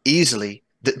easily,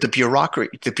 the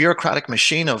bureaucratic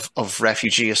machine of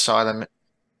refugee asylum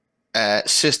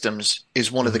systems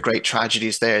is one of the great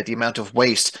tragedies there. The amount of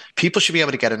waste. People should be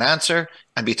able to get an answer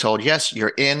and be told, yes,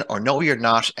 you're in, or no, you're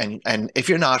not. And if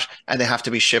you're not, and they have to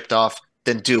be shipped off,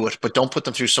 then do it, but don't put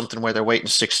them through something where they're waiting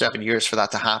 6-7 years for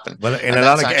that to happen. Well, in a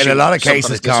lot of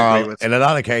cases, Carl, in a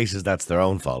lot of cases, that's their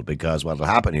own fault, because what will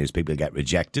happen is people get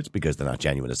rejected because they're not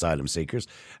genuine asylum seekers.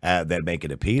 They'll make an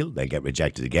appeal, they get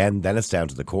rejected again. Then it's down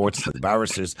to the courts, the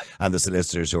barristers, and the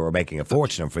solicitors who are making a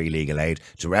fortune on free legal aid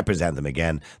to represent them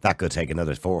again. That could take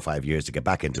another 4 or 5 years to get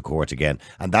back into court again,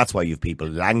 and that's why you've people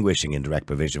languishing in direct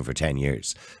provision for 10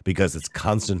 years, because it's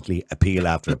constantly appeal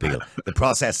after appeal. The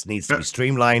process needs to be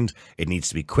streamlined. It needs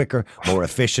to be quicker, more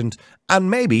efficient, and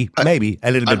maybe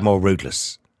a little bit more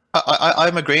ruthless.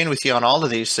 I'm agreeing with you on all of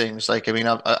these things. Like, I mean,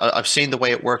 I've seen the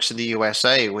way it works in the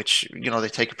USA, which, they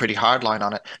take a pretty hard line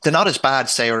on it. They're not as bad,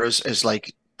 say, or as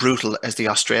like brutal as the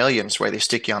Australians, where they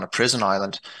stick you on a prison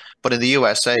island. But in the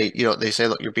USA, they say,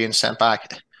 look, you're being sent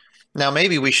back. Now,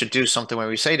 maybe we should do something where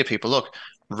we say to people, look,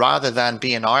 rather than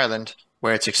be in Ireland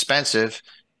where it's expensive,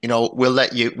 we'll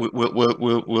let you,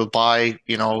 we'll buy,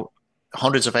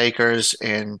 hundreds of acres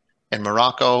in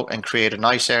Morocco and create a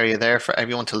nice area there for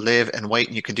everyone to live and wait,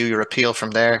 and you can do your appeal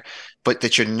from there, but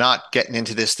that you're not getting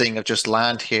into this thing of just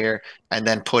land here and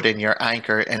then put in your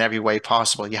anchor in every way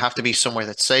possible. You have to be somewhere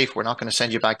that's safe. We're not going to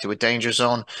send you back to a danger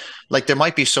zone. Like, there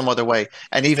might be some other way.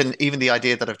 And even the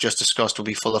idea that I've just discussed will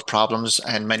be full of problems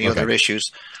and many other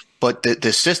issues. But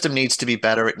the system needs to be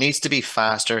better. It needs to be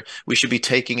faster. We should be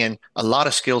taking in a lot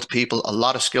of skilled people, a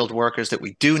lot of skilled workers that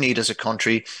we do need as a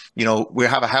country. We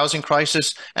have a housing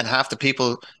crisis, and half the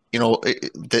people,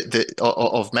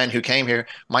 of men who came here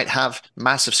might have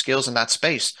massive skills in that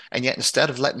space. And yet, instead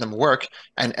of letting them work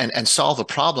and solve a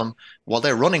problem while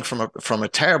they're running from a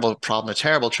terrible problem, a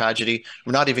terrible tragedy,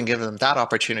 we're not even giving them that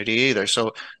opportunity either.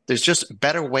 So there's just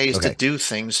better ways to do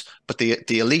things. But the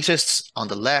elitists on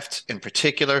the left in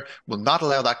particular will not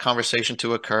allow that conversation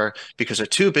to occur, because they're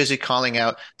too busy calling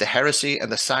out the heresy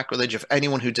and the sacrilege of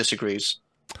anyone who disagrees.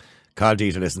 Carl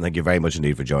Dieter, listen, thank you very much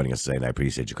indeed for joining us today, and I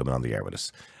appreciate you coming on the air with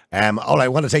us. I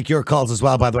want to take your calls as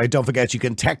well, by the way. Don't forget, you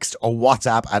can text or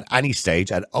WhatsApp at any stage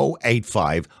at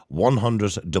 085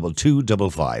 100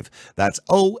 2255. That's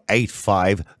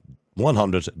 085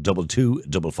 100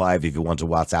 2255 if you want to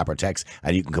WhatsApp or text,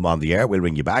 and you can come on the air. We'll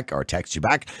ring you back or text you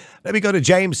back. Let me go to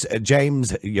James.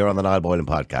 James, you're on the Niall Boylan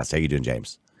podcast. How you doing,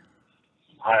 James?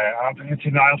 Hi, I'm thank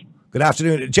you, Niall. Good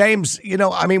afternoon. James,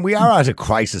 we are at a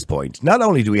crisis point. Not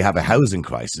only do we have a housing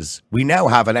crisis, we now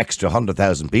have an extra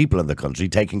 100,000 people in the country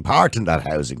taking part in that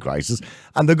housing crisis,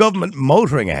 and the government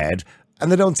motoring ahead, and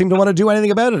they don't seem to want to do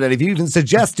anything about it. And if you even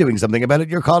suggest doing something about it,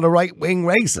 you're called a right-wing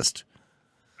racist.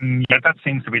 Yeah, that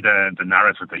seems to be the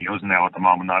narrative they're using now at the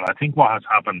moment. I think what has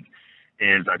happened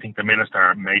is I think the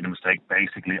minister made a mistake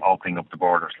basically opening up the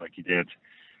borders like he did.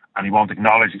 And he won't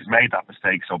acknowledge he's made that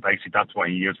mistake. So basically that's why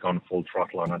he is going full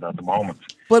throttle on it at the moment.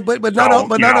 But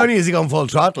not only is he going full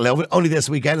throttle, only this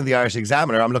weekend in the Irish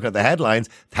Examiner, I'm looking at the headlines,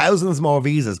 thousands more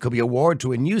visas could be awarded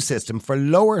to a new system for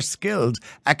lower skilled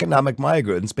economic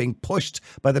migrants being pushed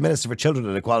by the Minister for Children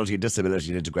and Equality and Disability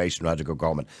and Integration, Roger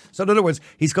Gorman. So in other words,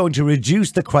 he's going to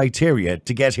reduce the criteria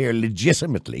to get here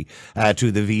legitimately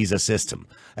to the visa system.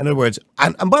 In other words,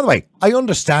 and by the way, I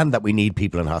understand that we need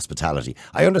people in hospitality.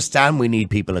 I understand we need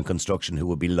people in construction who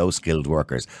would be low skilled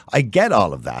workers. I get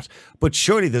all of that, but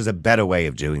surely there's a better way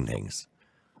of doing things.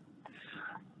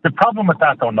 The problem with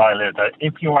that, though, Niall, is that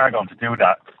if you are going to do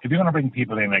that, if you're going to bring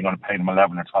people in and you're going to pay them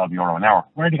 11 or 12 euro an hour,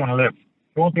 where are they going to live?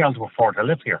 They won't be able to afford to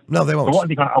live here. No, they won't. So what are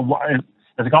they going to?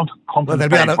 Is it going to come to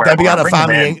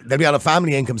they'll be on a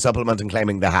family income supplement and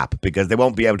claiming the HAP because they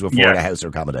won't be able to afford a house or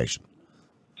accommodation.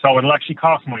 So it'll actually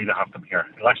cost money to have them here.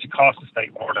 It'll actually cost the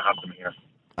state more to have them here.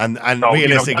 And so,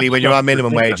 realistically, when you're on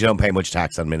minimum wage, you don't pay much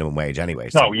tax on minimum wage anyway.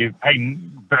 So. No, you pay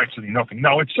virtually nothing.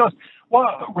 No, it's just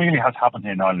what really has happened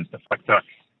here now is the fact that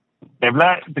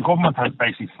the government has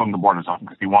basically flung the borders open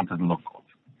because they wanted to look good.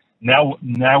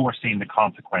 Now we're seeing the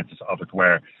consequences of it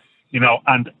where,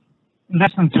 and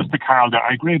listen just to Carl there,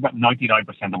 I agree about 99%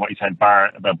 of what he said,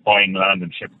 bar about buying land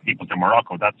and shipping people to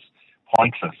Morocco. That's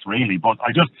pointless, really. But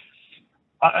I just...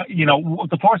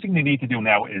 the first thing they need to do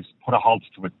now is put a halt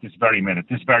to it this very minute,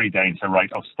 this very day, and say, right,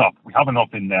 stop. We have enough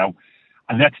in now,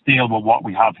 and let's deal with what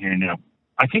we have here now.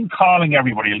 I think calling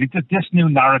everybody, this new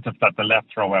narrative that the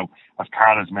left throw out, as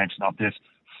Carl has mentioned, of this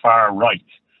far right,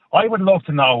 I would love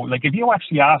to know, if you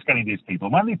actually ask any of these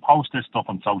people, when they post this stuff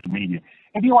on social media,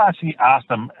 if you actually ask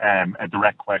them a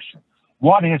direct question,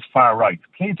 what is far right?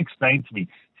 Please explain to me,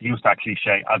 to use that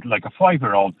cliche, as like a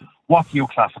 5-year-old, what do you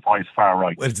classify as far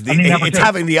right? Well, it's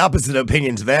having the opposite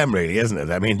opinion to them, really, isn't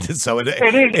it? I mean, so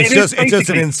it's just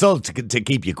an insult to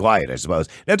keep you quiet, I suppose.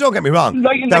 Now, don't get me wrong.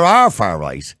 There are far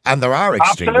right, and there are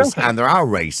extremists, and there are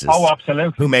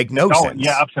racists who make no sense.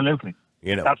 Yeah, absolutely.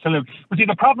 Absolutely. But see,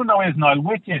 the problem now is, Niall,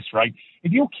 with this, right,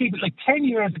 if you keep it, 10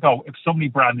 years ago, if somebody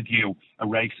branded you a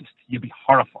racist, you'd be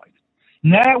horrified.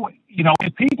 Now,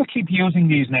 if people keep using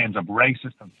these names of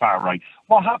racist and far right,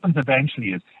 what happens eventually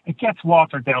is it gets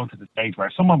watered down to the stage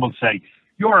where someone will say,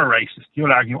 you're a racist.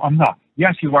 You'll argue, I'm not.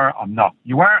 Yes, you are. I'm not.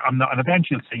 You are. I'm not. And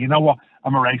eventually you'll say, you know what?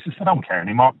 I'm a racist. I don't care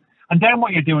anymore. And then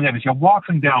what you're doing then is you're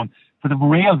watering down for the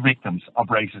real victims of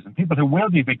racism, people who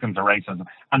will be victims of racism.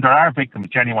 And there are victims,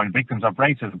 genuine victims of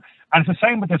racism. And it's the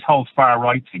same with this whole far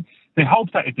right thing. They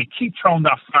hope that if they keep throwing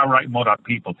that far right mud at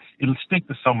people, it'll stick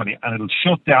to somebody and it'll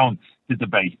shut down the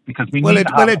debate because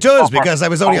it does because I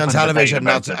was only on television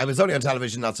not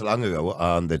so long ago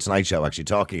on the Tonight Show actually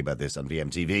talking about this on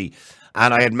VMTV,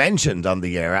 and I had mentioned on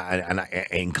the air and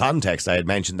in context I had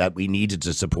mentioned that we needed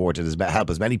to support and help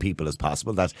as many people as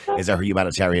possible. That is our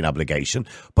humanitarian obligation.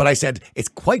 But I said it's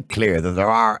quite clear that there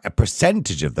are a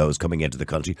percentage of those coming into the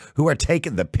country who are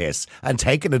taking the piss and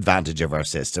taking advantage of our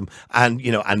system and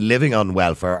and living on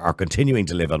welfare or continuing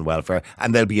to live on welfare,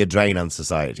 and there'll be a drain on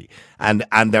society and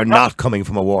they're not coming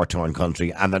from a war-torn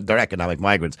country and they're economic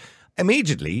migrants.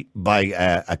 Immediately, by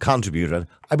a contributor,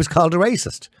 I was called a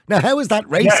racist. Now, how is that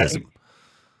racism?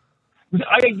 Yeah.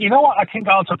 What I think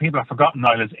also people have forgotten,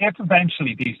 Niall, is if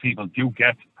eventually these people do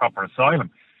get proper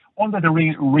asylum, under the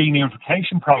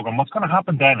reunification program, what's going to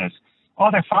happen then is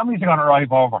all their families are going to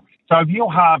arrive over. So if you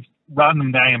have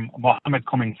random name Mohammed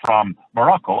coming from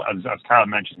Morocco, as Carl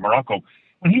mentioned, Morocco,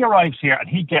 when he arrives here and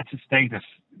he gets his status,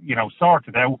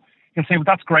 sorted out, he'll say, well,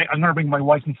 that's great, I'm going to bring my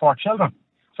wife and 4 children.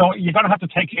 So you're going to have to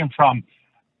take him from,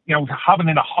 having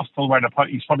in a hostel where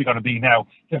he's probably going to be now,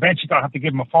 to eventually going to have to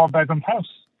give him a 4-bedroom house.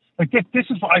 This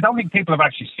is what I don't think people have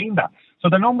actually seen that. So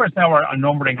the numbers now are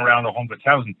numbering around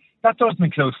 100,000. That doesn't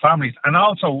include families. And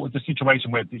also the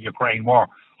situation with the Ukraine war.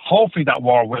 Hopefully that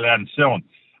war will end soon.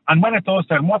 And when it does,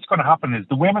 then what's going to happen is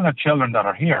the women and children that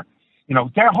are here,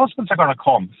 their husbands are going to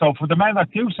come. So for the men that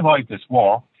do survive this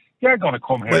war, they're going to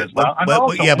come here as well.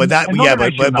 But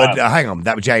hang on,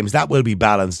 James, that will be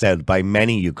balanced out by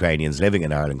many Ukrainians living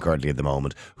in Ireland currently at the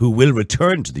moment who will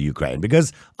return to the Ukraine,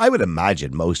 because I would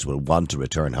imagine most will want to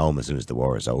return home as soon as the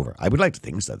war is over. I would like to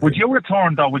think so. Would you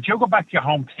return, though? Would you go back to your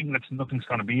home thinking that nothing's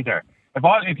going to be there?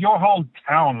 If your whole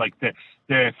town, like the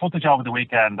the footage over the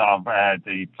weekend of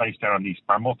the place there on the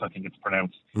Sparmouth, I think it's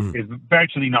pronounced, is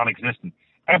virtually non-existent.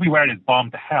 Everywhere is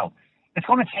bombed to hell. It's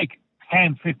going to take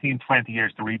 10, 15, 20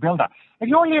 years to rebuild that. If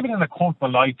you're living in a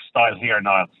comfortable lifestyle here,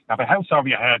 Niall, have a house over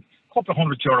your head, a couple of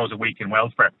 €100 a week in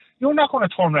welfare, you're not going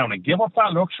to turn around and give up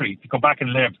that luxury to go back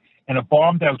and live in a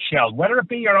bombed-out shell, whether it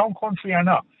be your own country or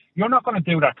not. You're not going to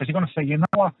do that because you're going to say, you know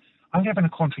what, I live in a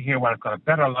country here where I've got a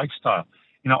better lifestyle.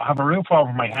 You know, have a roof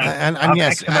over my head. And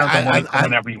yes,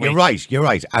 every week. You're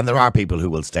right. And there are people who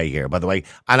will stay here, by the way.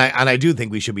 And I do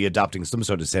think we should be adopting some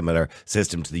sort of similar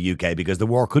system to the UK, because the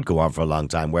war could go on for a long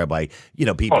time, whereby, you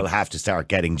know, people have to start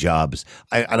getting jobs.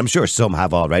 And I'm sure some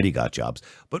have already got jobs.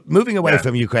 But moving away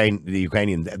from Ukraine, the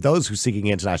Ukrainian, those who are seeking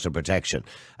international protection,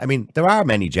 I mean, there are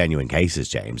many genuine cases,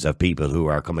 James, of people who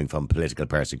are coming from political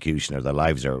persecution or their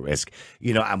lives are at risk,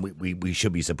 you know, and we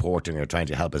should be supporting or trying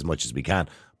to help as much as we can.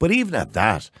 But even at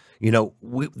that, you know,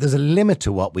 there's a limit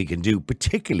to what we can do,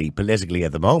 particularly politically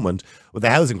at the moment with the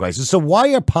housing crisis. So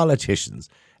why are politicians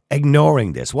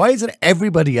ignoring this? Why is it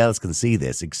everybody else can see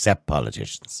this except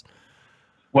politicians?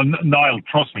 Well, Niall,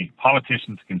 trust me,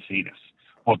 politicians can see this.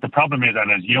 But the problem is,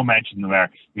 and as you mentioned there,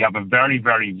 we have a very,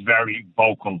 very, very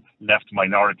vocal left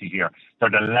minority here. They're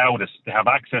the loudest. They have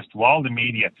access to all the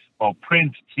media, both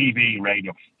print, TV,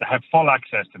 radio. They have full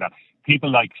access to that.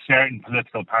 People like certain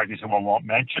political parties who I won't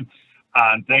mention,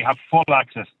 and they have full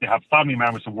access. They have family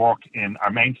members who work in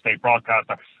our main state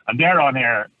broadcaster, and they're on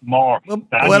air more.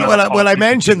 Well, I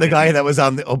mentioned the guy that was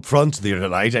up front the other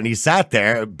night, and he sat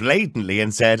there blatantly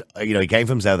and said, you know, he came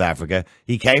from South Africa.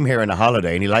 He came here on a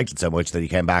holiday, and he liked it so much that he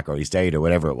came back, or he stayed, or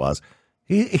whatever it was.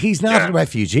 He's not a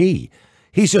refugee.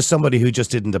 He's just somebody who just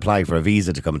didn't apply for a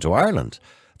visa to come to Ireland.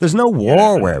 There's no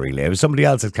war where he lives. Somebody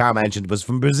else, as Carl mentioned, was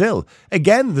from Brazil.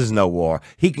 Again, there's no war.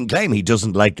 He can claim he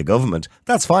doesn't like the government.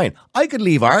 That's fine. I could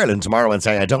leave Ireland tomorrow and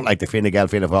say, I don't like the Fine Gael,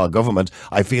 Fianna Fáil government.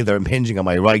 I feel they're impinging on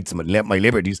my rights and my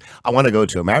liberties. I want to go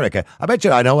to America. I bet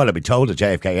you I know what I'll be told at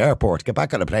JFK Airport. Get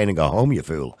back on a plane and go home, you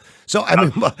fool. So, I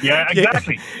mean... Yeah,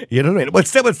 exactly. You know what I mean? Well,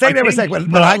 stay there a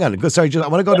second. Well, hang on. Sorry, I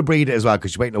want to go to Breda as well,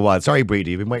 because you're waiting a while. Sorry,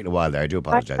 Breda, you've been waiting a while there. I do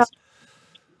apologise.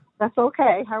 That's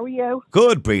okay. How are you?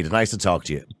 Good, Breda. Nice to talk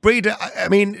to you. Breda, I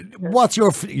mean, what's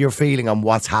your feeling on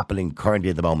what's happening currently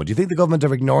at the moment? Do you think the government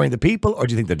are ignoring the people, or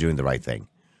do you think they're doing the right thing?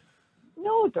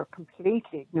 No, they're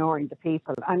completely ignoring the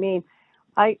people. I mean,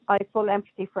 I full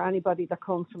empathy for anybody that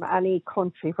comes from any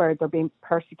country where they're being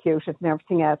persecuted and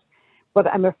everything else. But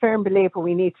I'm a firm believer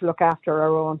we need to look after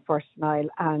our own first, Niall.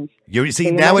 And you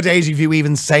see, nowadays, if you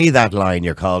even say that line,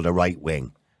 you're called a right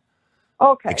wing.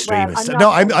 Okay. Extremist.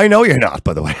 Well, I know you're not,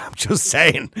 by the way. I'm just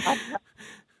saying.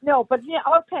 No, but yeah,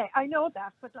 okay, I know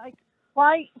that. But like,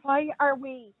 why are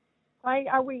we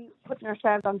putting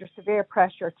ourselves under severe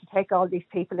pressure to take all these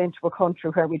people into a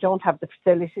country where we don't have the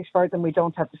facilities for them, we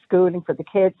don't have the schooling for the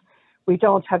kids, we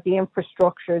don't have the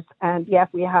infrastructures, and yet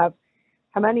we have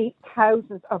how many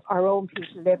thousands of our own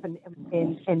people living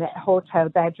in a hotel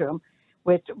bedroom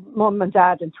with mum and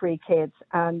dad and 3 kids,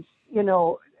 and you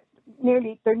know.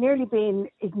 They're nearly being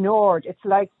ignored. It's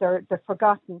like they're the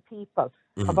forgotten people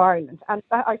of Ireland, and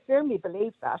I firmly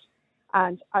believe that.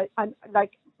 And I'm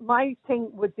like, my thing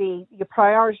would be you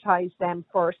prioritise them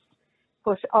first.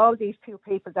 Put all these few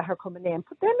people that are coming in,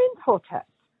 put them in hotels,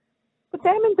 put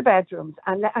them in the bedrooms,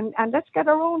 and let's get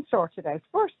our own sorted out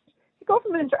first. The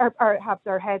government are have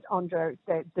their head under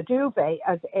the duvet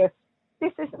as if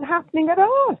this isn't happening at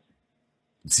all.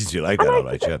 Did you like that, all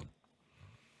right, yeah?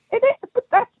 It is, but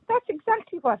that's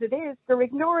exactly what it is. They're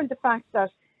ignoring the fact that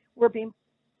we're being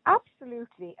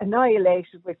absolutely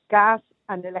annihilated with gas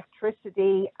and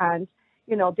electricity, and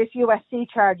you know this USC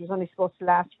charge is only supposed to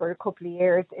last for a couple of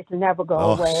years. It'll never go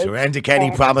away. Sure. Enda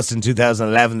Kenny promised in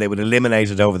 2011 they would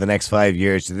eliminate it over the next 5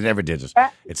 years. They never did it.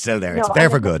 It's still there. It's there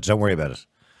for good. Don't worry about it.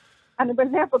 And it will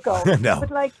never go. No.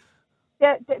 But like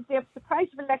the price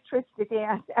of electricity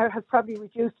has probably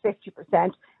reduced 50%. I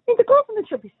mean, the government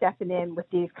should be stepping in with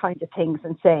these kind of things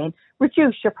and saying,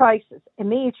 reduce your prices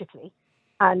immediately.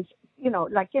 And, you know,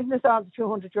 like giving us all the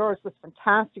 €200 was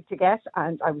fantastic to get,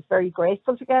 and I was very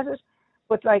grateful to get it.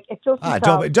 But like, it doesn't.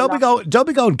 Don't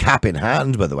be going cap in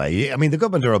hand, by the way. I mean, the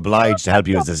government are obliged to help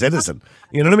you as a citizen.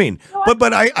 You know what I mean?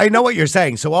 But I know what you're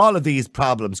saying. So all of these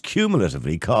problems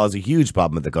cumulatively cause a huge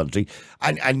problem in the country.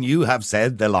 And you have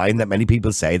said the line that many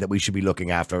people say, that we should be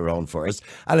looking after our own first.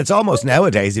 And it's almost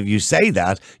nowadays, if you say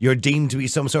that, you're deemed to be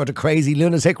some sort of crazy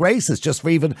lunatic racist, just for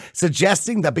even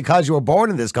suggesting that because you were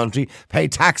born in this country, pay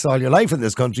tax all your life in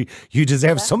this country, you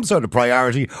deserve some sort of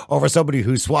priority over somebody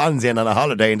who swans in on a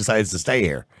holiday and decides to stay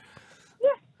here.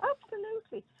 Yes,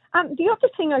 absolutely. And the other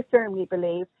thing I firmly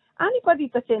believe,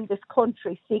 anybody that's in this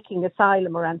country seeking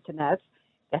asylum or anything else,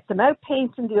 Get them out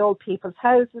painting the old people's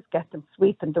houses, get them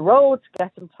sweeping the roads,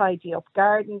 get them tidy up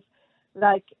gardens.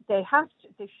 Like they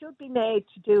should be made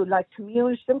to do like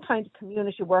some kind of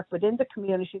community work within the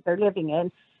community they're living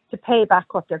in to pay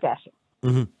back what they're getting.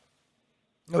 Mm-hmm.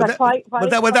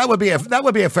 That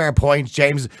would be a fair point,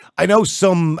 James. I know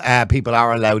some people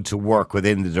are allowed to work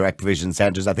within the direct provision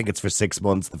centres. I think it's for 6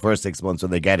 months, the first 6 months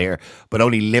when they get here, but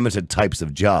only limited types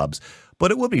of jobs.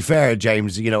 But it would be fair,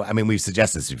 James, we've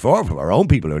suggested this before from our own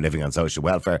people who are living on social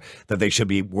welfare, that they should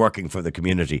be working for the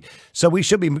community. So we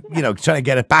should be, trying to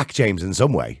get it back, James, in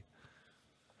some way.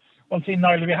 Well, see,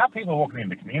 Niall, if you have people working in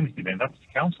the community, then that's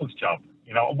the council's job.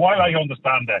 While I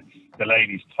understand the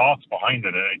lady's thoughts behind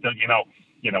it,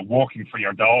 working for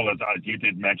your dole, as you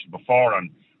did mention before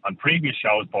on previous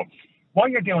shows, but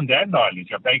what you're doing then, Niall, is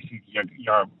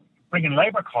you're bringing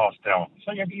labour costs down.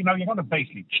 So you're going to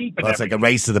basically cheapen. Well, it's like a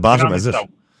race to the bottom, is it? So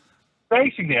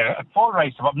basically, a full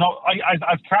race to the bottom. No,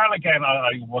 as Carl again,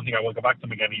 one thing I will go back to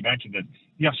him again. He mentioned it,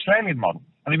 the Australian model.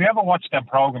 And if you ever watched them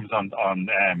programs on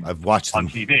I've watched on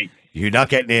them. TV, you're not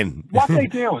getting in. What they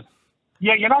do is,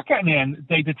 you're not getting in.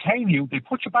 They detain you. They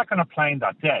put you back on a plane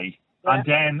that day, and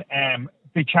then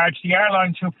they charge the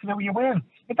airline to flew you in.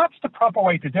 But that's the proper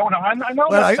way to do it. I know.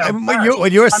 Well,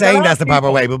 you're saying that's the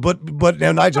proper way, but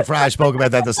now Nigel Farage spoke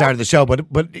about that at the start of the show. But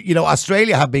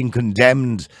Australia have been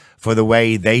condemned for the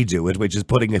way they do it, which is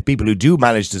putting people who do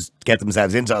manage to get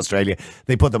themselves into Australia,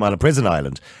 they put them on a prison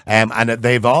island. And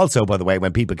they've also, by the way,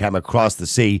 when people came across the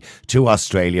sea to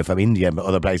Australia from India and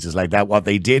other places like that, what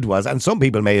they did was, and some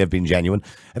people may have been genuine,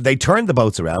 they turned the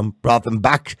boats around, brought them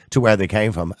back to where they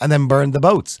came from, and then burned the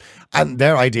boats. And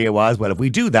their idea was, well, if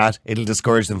we do that, it'll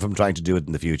discourage them from trying to do it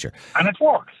in the future. And it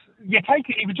works.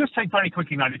 If you just take very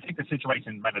quickly now, you take the situation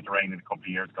in the Mediterranean a couple of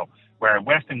years ago, where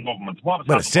Western governments,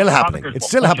 it's still happening. It's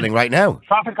still happening right now.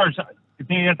 Traffickers,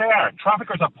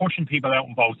 Traffickers are pushing people out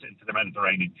in boats into the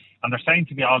Mediterranean, and they're saying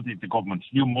to all the governments,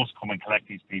 you must come and collect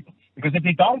these people, because if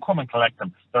they don't come and collect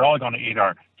them, they're all going to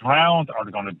either drown or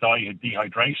they're going to die of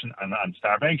dehydration and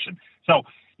starvation. So,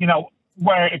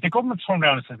 where if the government turn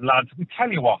around and says, lads, we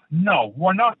tell you what, no,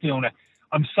 we're not doing it.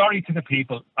 I'm sorry to the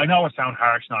people. I know it sounds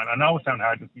harsh now. I know it sounds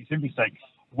hard. We simply say,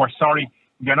 we're sorry,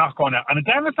 you're not going to. And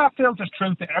then if that filters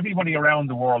through to everybody around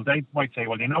the world, they might say,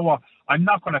 well, you know what? I'm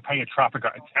not going to pay a trafficker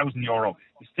 €1,000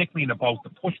 to stick me in a boat, to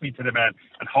push me to the men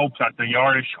and hope that the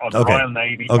Irish or the Royal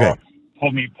Navy or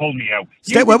pull me out.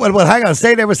 Well, hang on.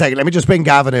 Stay there for a second. Let me just bring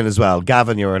Gavin in as well.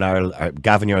 Gavin, you're in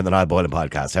the Niall Boylan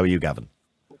podcast. How are you, Gavin?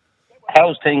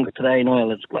 How's things today,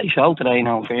 Niall? It's a great show today,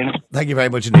 now, fairness. Thank you very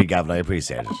much indeed, Gavin. I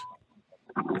appreciate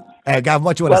it. Gavin,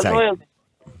 what do you want to say?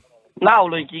 Niall,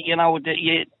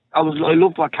 I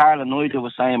loved what Carl and Nigel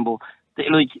was saying, but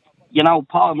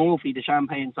Paul Murphy, the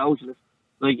Champagne Socialist,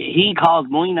 he called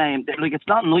my name. It's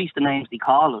not nice the names they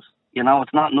call us.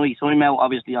 It's not nice. I'm out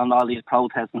obviously on all these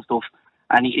protests and stuff,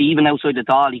 and even outside the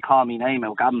door, he called me name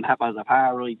out. Gavin Pepper's a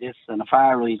far right this and a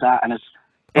far right that, and it's.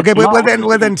 Okay,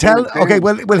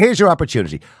 well, here's your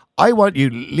opportunity. I want you,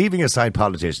 leaving aside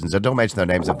politicians, and don't mention their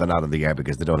names if they're not on the air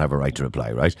because they don't have a right to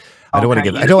reply, right? I don't want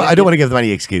to give them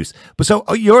any excuse. But so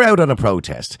you're out on a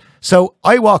protest. So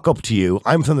I walk up to you,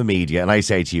 I'm from the media, and I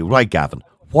say to you, right, Gavin,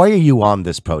 why are you on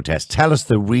this protest? Tell us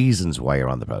the reasons why you're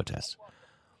on the protest.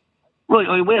 Right,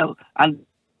 I will. And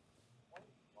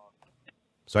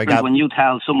sorry, Gavin. When you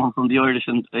tell someone from the Irish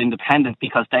Independent,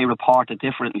 because they report it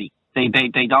differently. They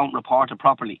don't report it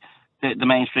properly, the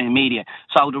mainstream media.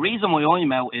 So the reason why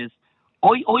I'm out is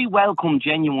I welcome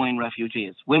genuine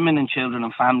refugees, women and children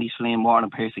and families fleeing war and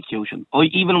persecution.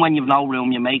 Even when you've no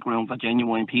room, you make room for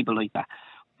genuine people like that.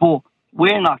 But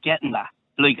we're not getting that.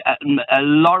 A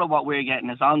lot of what we're getting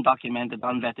is undocumented,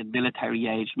 unvetted,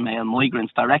 military-aged male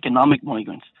migrants. They're economic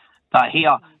migrants that are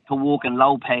here to work in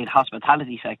low-paid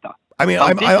hospitality sector. I mean,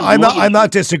 I'm not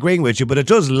disagreeing with you, but it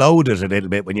does load it a little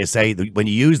bit when you say when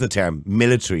you use the term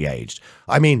military aged.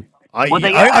 I mean, I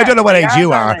don't know what age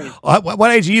you are. What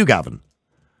age are you, Gavin?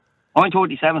 I'm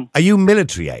 37. Are you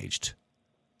military aged?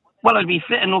 Well, I'd be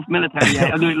fit enough military.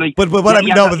 The only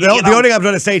thing I'm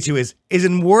trying to say to you is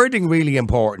in wording really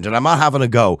important, and I'm not having a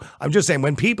go. I'm just saying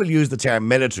when people use the term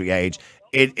military age,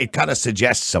 it kind of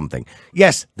suggests something.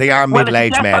 Yes, they are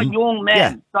middle-aged men. They're young men.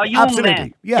 Yeah, they're young absolutely.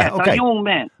 men. Yeah, okay. They're young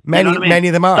men. Many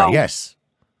of them are, yes.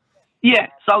 Yeah,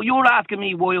 so you're asking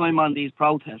me why I'm on these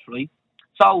protests, right?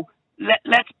 So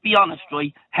let's be honest,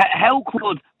 right? How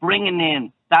could bringing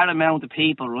in that amount of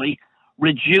people, right,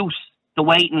 reduce the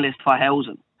waiting list for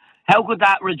housing? How could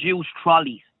that reduce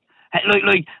trolleys?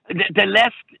 Like the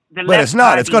left. Well, it's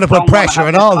not. It's going to put pressure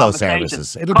on all those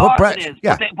services. It'll put pressure.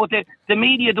 Yeah. But the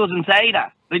media doesn't say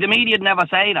that. Like, the media never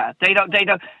say that. They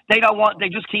don't want. They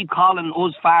just keep calling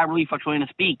us far right for trying to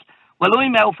speak. Well,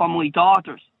 I'm out for my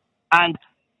daughters, and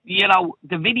you know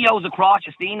the videos across.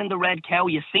 You've seen in the Red Cow.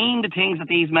 You've seen the things that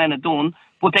these men have done,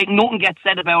 but nothing gets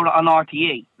said about it on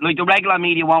RTE. Like, the regular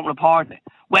media won't report it.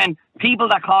 When people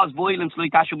that cause violence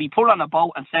like that should be put on a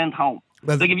boat and sent home.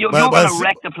 Like, if you're going to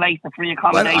wreck the place for free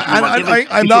accommodation,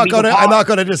 I'm not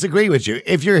going to disagree with you.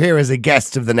 If you're here as a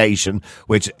guest of the nation,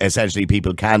 which essentially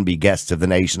people can be guests of the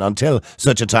nation until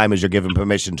such a time as you're given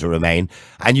permission to remain,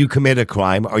 and you commit a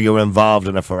crime, or you're involved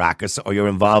in a fracas, or you're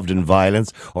involved in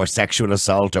violence or sexual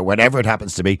assault or whatever it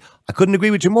happens to be, I couldn't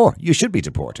agree with you more. You should be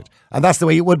deported, and that's the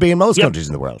way it would be in most countries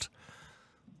in the world.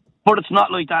 But it's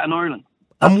not like that in Ireland.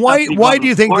 And why do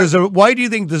you think there's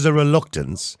a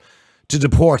reluctance to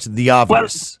deport the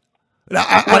obvious?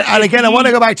 And again, I want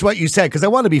to go back to what you said, because I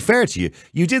want to be fair to you.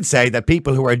 You did say that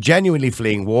people who are genuinely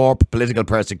fleeing war, political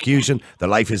persecution, their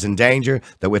life is in danger,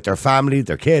 they're with their family,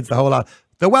 their kids, the whole lot,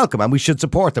 they're welcome and we should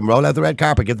support them, roll out the red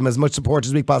carpet, give them as much support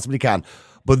as we possibly can.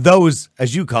 But those,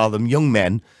 as you call them, young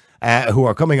men, who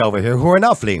are coming over here, who are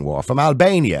not fleeing war, from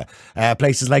Albania,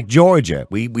 places like Georgia.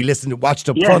 We watched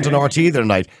up front on RT the other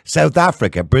night, South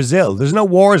Africa, Brazil. There's no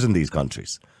wars in these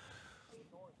countries.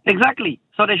 Exactly.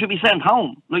 So they should be sent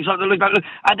home. And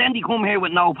then they come here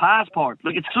with no passport.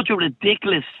 Like, it's such a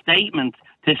ridiculous statement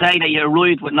to say that you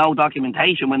arrived with no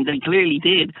documentation when they clearly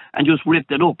did and just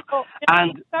ripped it up.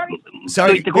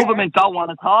 The government don't want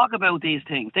to talk about these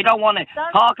things. They don't want to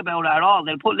talk about it at all.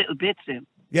 They'll put little bits in.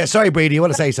 Yeah, sorry, Brady, you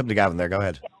want to say something to Gavin there? Go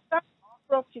ahead. Sorry to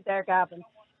interrupt you there, Gavin.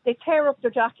 They tear up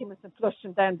their documents and flush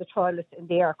them down the toilet in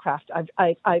the aircraft.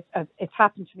 It's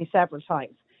happened to me several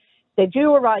times. They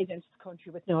do arrive into the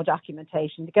country with no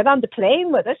documentation. They get on the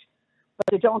plane with it, but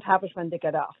they don't have it when they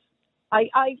get off.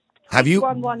 Have you?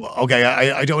 Okay,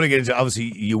 I don't want to get into.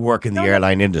 Obviously, you work in the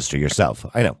airline industry yourself.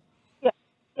 I know.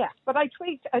 Yeah. But I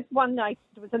tweeted one night.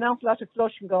 There was an awful lot of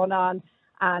flushing going on,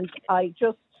 and I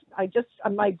just,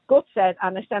 and my gut said,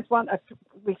 and I sent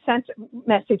we sent a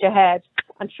message ahead,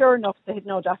 and sure enough, they had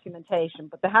no documentation,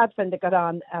 but they had when they got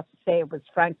on, say it was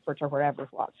Frankfurt or wherever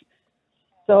it was.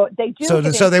 So they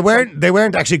do. So they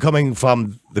weren't actually coming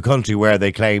from the country where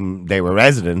they claim they were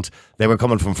resident. They were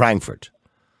coming from Frankfurt.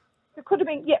 It could have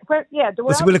been, yeah.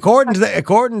 Well, according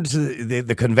to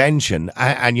the convention,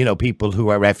 and you know, people who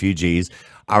are refugees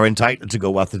are entitled to go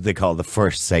what they call the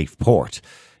first safe port.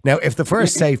 Now, if the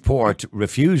first safe port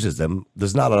refuses them,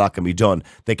 there's not a lot can be done.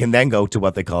 They can then go to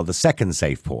what they call the second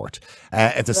safe port.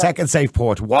 If the second safe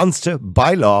port wants to,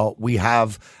 by law, we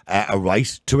have a right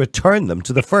to return them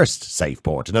to the first safe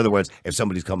port. In other words, if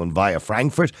somebody's coming via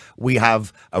Frankfurt, we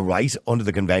have a right under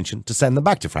the convention to send them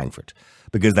back to Frankfurt,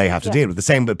 because they have to deal with the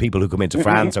same with people who come into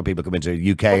France or people come into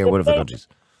UK or whatever countries.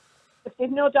 If there's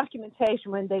no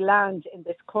documentation when they land in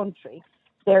this country,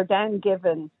 they're then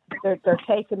given, they're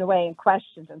taken away and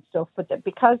questioned and stuff, but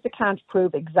because they can't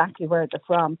prove exactly where they're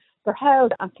from, they're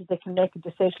held until they can make a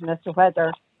decision as to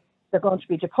whether they're going to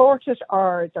be deported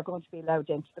or they're going to be allowed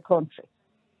into the country.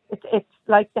 It's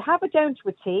like they have it down to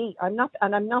a T. I'm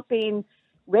not being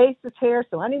racist here,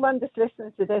 so anyone that's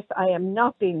listening to this, I am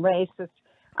not being racist.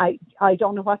 I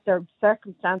don't know what their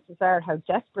circumstances are, how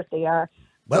desperate they are.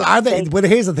 Well, are they? Well,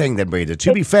 here's the thing then, Breda.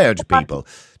 To be fair to people,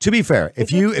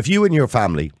 if you and your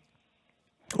family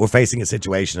were facing a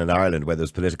situation in Ireland where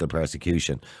there's political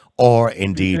persecution, or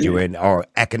indeed you're in, or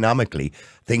economically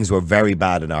things were very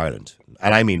bad in Ireland,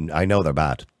 and I mean, I know they're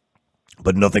bad,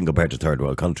 but nothing compared to third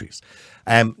world countries.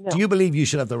 No. Do you believe you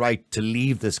should have the right to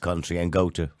leave this country and go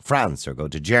to France or go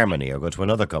to Germany or go to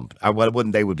another country? Or, well,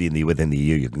 wouldn't they would be within the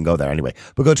EU? You can go there anyway,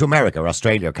 but go to America or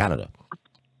Australia or Canada.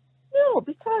 No,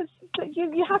 because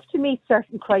you have to meet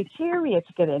certain criteria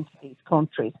to get into these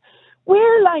countries.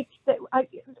 We're like,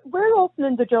 we're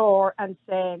opening the door and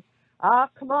saying,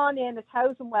 come on in,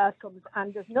 1,000 welcomes,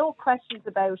 and there's no questions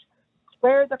about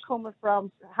where they're coming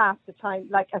from half the time.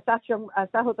 Like, as that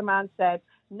other man said,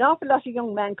 an awful lot of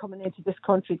young men coming into this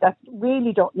country that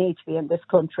really don't need to be in this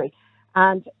country.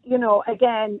 And, you know,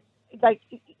 again, like,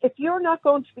 if you're not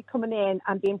going to be coming in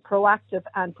and being proactive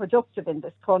and productive in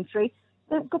this country,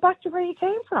 then go back to where you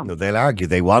came from. No, they'll argue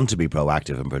they want to be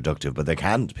proactive and productive, but they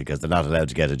can't because they're not allowed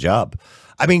to get a job.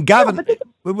 I mean, Gavin...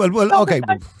 okay.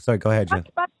 Sorry, go ahead.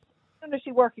 Back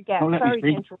to work again. Sorry to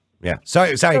interrupt. Yeah,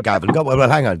 sorry, Gavin. Well,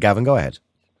 hang on, Gavin, go ahead.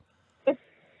 What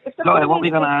were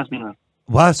you going to ask me now?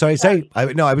 Well, sorry, say. I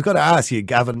was going to ask you,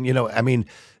 Gavin, you know, I mean,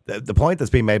 the point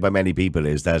that's being made by many people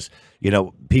is that,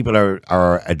 people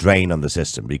are a drain on the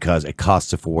system because it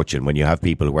costs a fortune when you have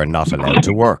people who are not allowed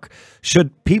to work.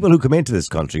 Should people who come into this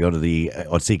country under the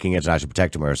seeking international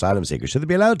protection or asylum seekers, should they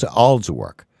be allowed to all to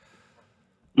work?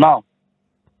 No.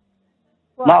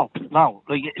 No.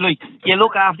 Like, you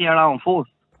look after your own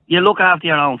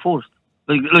first.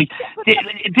 This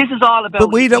is all about.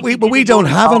 But we don't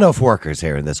have enough workers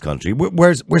here in this country.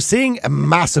 We're seeing a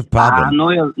massive problem.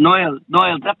 Niall,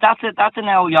 that's an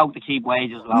old yoke to keep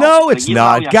wages low. No, it's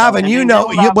not, Gavin.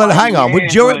 Hang on.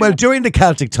 During the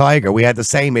Celtic Tiger, we had the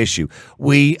same issue.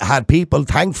 We had people,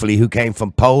 thankfully, who came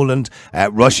from Poland,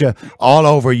 Russia, all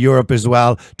over Europe as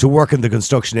well, to work in the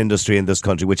construction industry in this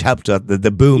country, which helped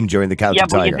the boom during the Celtic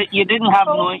Tiger. You didn't have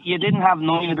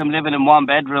 9 of them living in one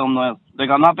bedroom, Niall. Like,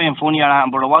 I'm not being funny or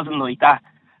anything, but it wasn't like that.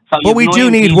 But we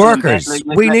do need workers.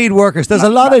 We need workers. There's a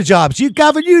lot of jobs.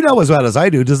 Gavin, you know as well as I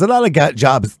do, there's a lot of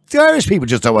jobs the Irish people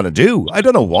just don't want to do. I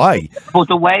don't know why. But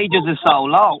the wages are so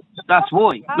low. That's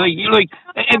why.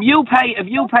 If you pay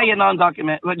a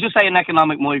non-document, just say an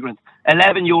economic migrant,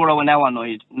 €11 an hour,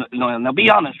 now be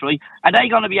honest, right? Are they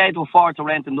going to be able to afford to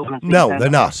rent in Dublin? No, they're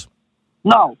not.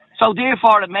 No. So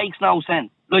therefore, it makes no sense.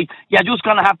 Like, you're just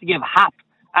going to have to give HAP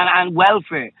and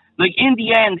welfare. Like, in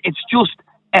the end, it's just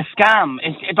a scam.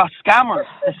 It's a scammer.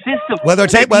 The system. Well, they're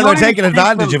taking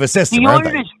advantage of a system, aren't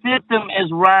they? The Irish system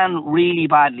is ran really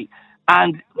badly.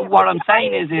 And what I'm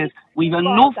saying is we've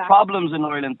enough problems in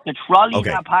Ireland. The trolleys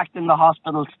are packed in the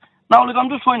hospitals. No, look, I'm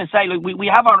just trying to say, like, we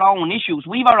have our own issues.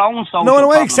 We have our own social problems.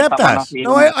 No, I accept that.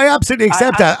 No, I absolutely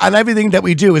accept that. And everything that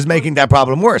we do is making that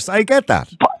problem worse. I get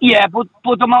that. But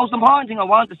the most important thing I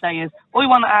want to say is, I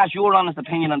want to ask your honest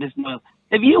opinion on this, Niall.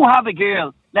 If you have a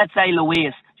girl, let's say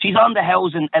Louise, she's on the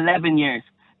housing 11 years,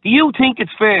 do you think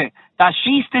it's fair that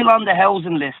she's still on the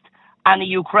housing list and a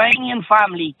Ukrainian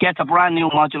family gets a brand new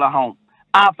modular home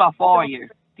after 4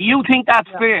 years? Do you think that's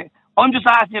fair? I'm just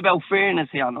asking about fairness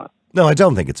here, Niall. No, I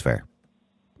don't think it's fair.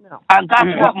 No. And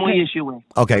that's what my issue is.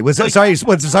 Okay,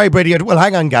 sorry, Brady. Well,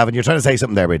 hang on, Gavin. You're trying to say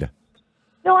something there, Brady.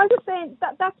 No, I'm just saying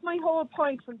that's my whole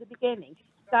point from the beginning.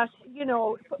 That,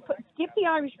 give the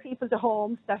Irish people the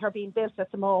homes that are being built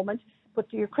at the moment, put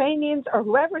the Ukrainians or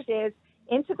whoever it is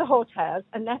into the hotels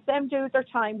and let them do their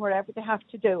time wherever they have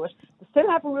to do it. They still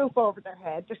have a roof over their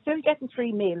head. They're still getting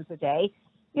 3 meals a day,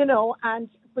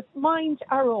 but mind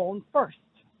our own first.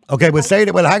 Okay, well,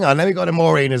 hang on. Let me go to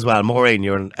Maureen as well. Maureen,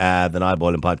 you're on the Niall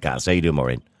Boylan podcast. How you doing,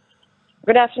 Maureen?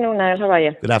 Good afternoon, Niall. How are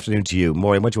you? Good afternoon to you.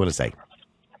 Maureen, what do you want to say?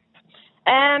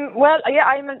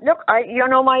 You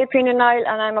know my opinion, Niall,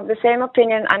 and I'm of the same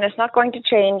opinion, and it's not going to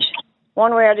change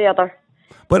one way or the other.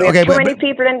 But we have too many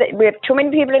people in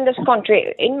this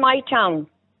country, in my town.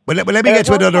 Well, let me get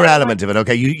to another element of it,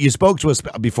 okay? You spoke to us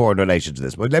before in relation to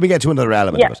this, but let me get to another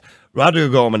element of it.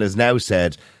 Roderick Gorman has now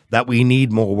said that we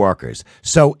need more workers.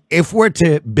 So if we're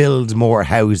to build more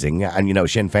housing, and,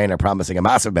 Sinn Féin are promising a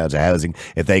massive amount of housing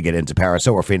if they get into power,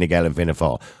 so are Fine Gael and Fianna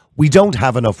Fáil, we don't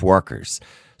have enough workers.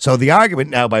 So the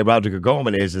argument now by Roderick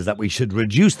O'Gorman is that we should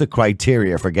reduce the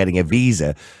criteria for getting a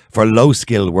visa for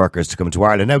low-skilled workers to come to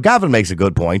Ireland. Now, Gavin makes a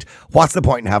good point. What's the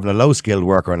point in having a low-skilled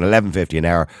worker on $11.50 an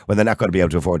hour when they're not going to be able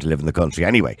to afford to live in the country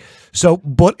anyway? So,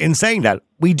 but in saying that,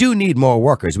 we do need more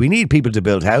workers. We need people to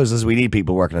build houses. We need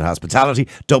people working in hospitality.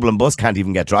 Dublin Bus can't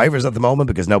even get drivers at the moment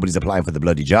because nobody's applying for the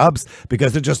bloody jobs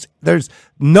because there's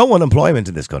no unemployment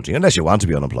in this country. Unless you want to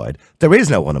be unemployed, there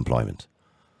is no unemployment.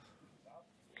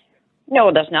 No,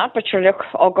 there's not, but sure, look,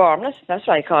 O'Gorman, that's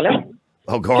what I call it.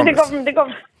 O'Gorman. So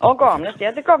O'Gorman,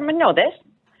 the government know this.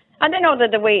 And they know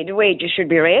that the wages should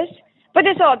be raised. But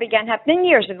this all began happening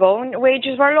years ago when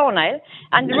wages were low, Niall.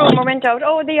 And the rumour went out,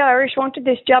 the Irish wanted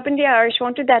this job and the Irish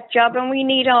wanted that job and we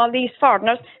need all these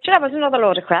foreigners. So that was another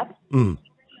load of crap.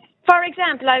 For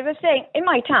example, I was saying, in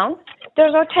my town,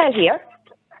 there's a hotel here.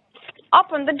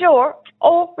 Up on the door,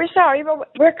 we're sorry, but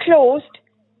we're closed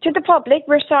to the public.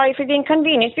 We're sorry for the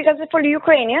inconvenience because it's full of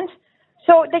Ukrainians.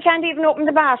 So they can't even open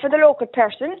the bar for the local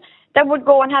person that would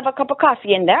go and have a cup of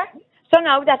coffee in there. So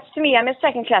now that's, to me, I'm a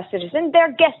second-class citizen.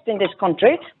 They're guests in this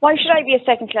country. Why should I be a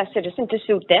second-class citizen to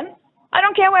suit them? I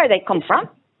don't care where they come from.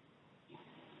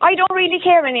 I don't really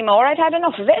care anymore. I've had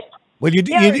enough of it. Well,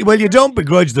 you don't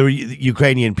begrudge the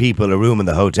Ukrainian people a room in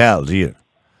the hotel, do you?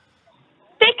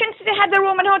 They can have the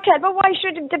room in the hotel, but why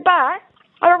should the bar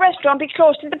or a restaurant be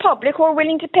close to the public who are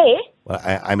willing to pay? Well,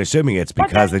 I'm assuming it's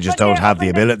because they just don't have the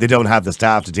ability. They don't have the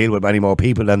staff to deal with any more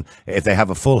people than if they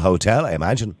have a full hotel, I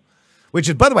imagine. Which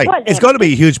is, by the way, Well, it's going to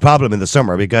be a huge problem in the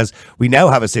summer because we now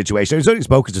have a situation. I was only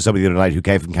spoken to somebody the other night who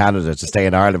came from Canada to stay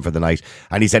in Ireland for the night,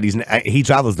 and he said he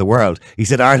travels the world. He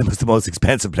said Ireland was the most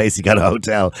expensive place he got a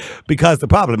hotel because the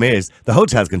problem is the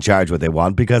hotels can charge what they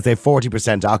want because they have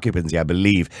 40% occupancy, I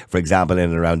believe, for example, in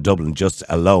and around Dublin just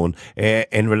alone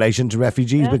in relation to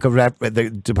refugees because the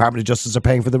Department of Justice are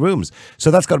paying for the rooms.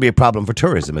 So that's going to be a problem for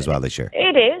tourism as well this year.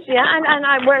 It is, yeah,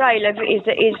 and where I live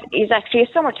is actually a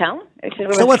summer town.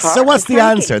 So what's the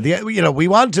answer? We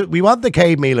want the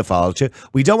Céad Míle Fáilte.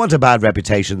 We don't want a bad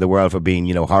reputation in the world for being,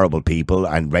 horrible people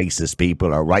and racist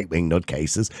people or right-wing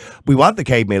nutcases. We want the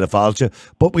Céad Míle Fáilte,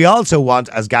 but we also want,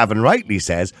 as Gavin rightly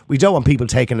says, we don't want people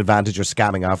taking advantage or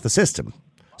scamming off the system.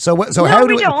 So how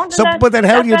do we don't? But then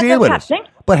how do you deal with it?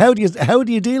 But how do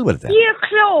you deal with it then? You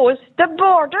close the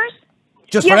borders.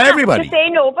 Just for everybody. You have to say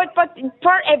no, but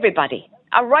for everybody.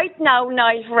 Right now,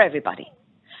 Niall, for everybody.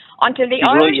 Until the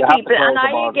Irish people, and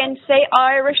I again say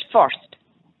Irish first.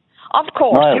 Of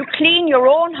course, you clean your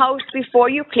own house before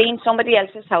you clean somebody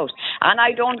else's house. And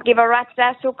I don't give a rat's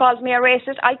ass who calls me a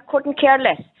racist. I couldn't care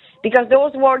less. Because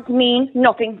those words mean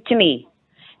nothing to me.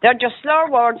 They're just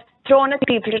slur words thrown at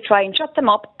people to try and shut them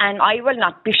up, and I will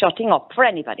not be shutting up for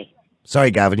anybody. Sorry,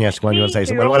 Gavin. Yes, go on. You want to say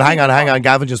something? Well, hang on.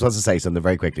 Gavin just wants to say something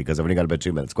very quickly because I've only got about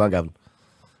 2 minutes. Go on, Gavin.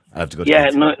 I have to go. I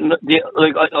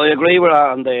agree with that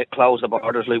on the close the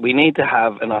borders. Like, we need to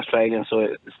have an Australian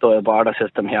style border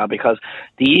system here because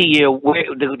the EU,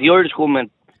 the Irish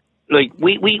government, like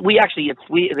we actually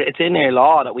it's in their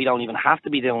law that we don't even have to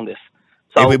be doing this.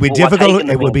 So it would be difficult.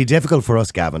 It would be difficult for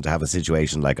us, Gavin, to have a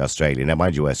situation like Australia. Now,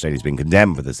 mind you, Australia's been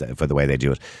condemned for the way they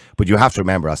do it. But you have to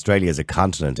remember, Australia is a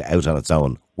continent out on its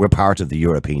own. We're part of the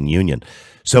European Union,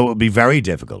 so it would be very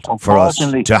difficult for us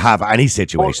to have any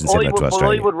situation similar to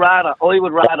Australia. I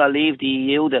would rather leave the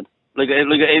EU then. I've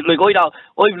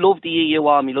loved the EU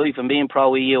all my life and being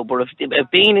pro EU. But if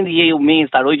being in the EU means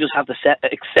that I just have to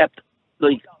accept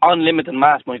unlimited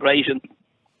mass migration.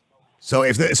 So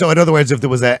in other words, if there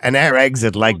was an air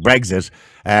exit like Brexit,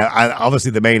 and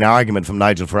obviously the main argument from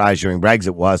Nigel Farage during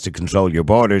Brexit was to control your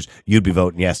borders, you'd be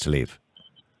voting yes to leave.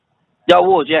 Yeah, I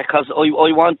would, because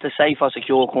I want a safer,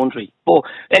 secure country. But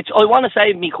I want to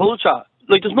save me culture.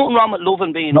 Like, there's nothing wrong with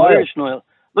loving being Irish, Niall.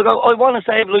 Look, I want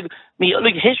to save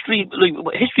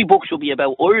history books should be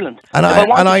about Ireland. And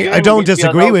I don't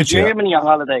disagree with you. Germany on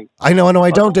holiday. I know.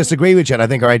 I don't disagree with you. And I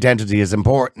think our identity is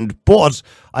important. But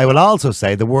I will also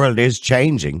say the world is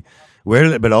changing. We're a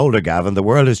little bit older, Gavin. The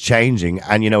world is changing,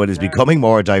 and it is becoming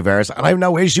more diverse. And I have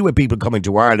no issue with people coming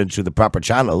to Ireland through the proper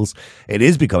channels. It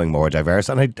is becoming more diverse,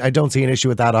 and I don't see an issue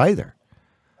with that either.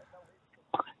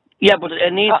 Yeah, but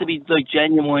it needs to be like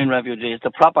genuine refugees, the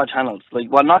proper channels.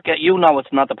 Like, well,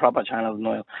 it's not the proper channels,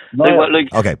 Niall.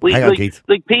 Okay, hang on, Keith.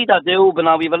 Like Peter Dubin,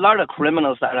 now we have a lot of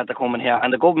criminals that are coming here,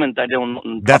 and the government are doing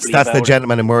nothing. That's the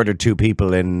gentleman who murdered 2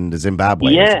 people in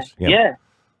Zimbabwe. Yeah.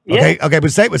 Okay,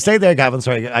 but stay there, Gavin.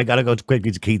 Sorry, I got to go quickly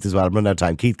to Keith as well. I'm running out of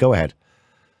time. Keith, go ahead.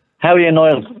 How are you,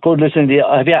 Niall? Good listening to you.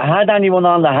 Have you had anyone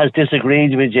on that has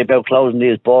disagreed with you about closing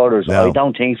these borders? No. I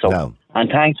don't think so. No. And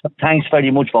thanks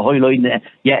very much for highlighting it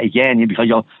yet again, because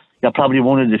you're probably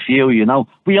one of the few,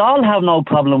 We all have no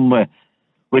problem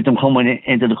with them coming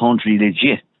into the country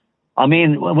legit. I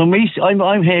mean,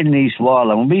 I'm here in East Wall,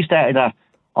 and when we started that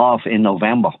off in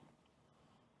November,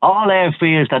 all our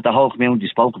fears that the whole community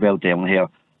spoke about down here,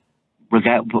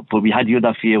 but we had the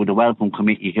other few, the Welcome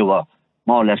Committee, who were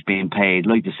more or less being paid,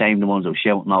 like the same the ones that were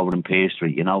shouting over in Pearse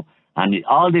Street, And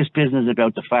all this business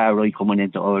about the far right coming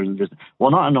into Ireland,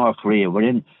 we're not in North Korea. We're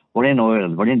in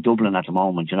Ireland. We're in Dublin at the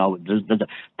moment.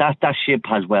 That ship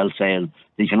has well sailed.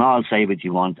 You can all say what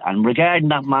you want. And regarding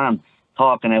that man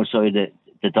talking outside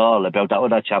the door about that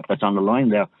other chap that's on the line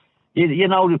there,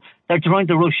 they're trying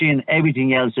to rush in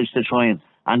everything else just to try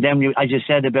and then I just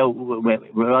said about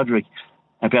Roderick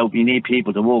about you need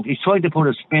people to work. He's trying to put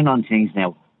a spin on things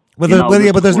now. But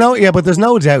there's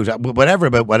no doubt,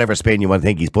 whatever spin you want to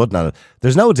think he's putting on it,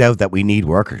 there's no doubt that we need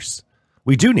workers.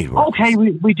 We do need workers. Okay,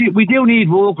 we do need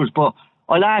workers, but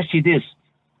I'll ask you this.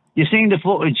 You've seen the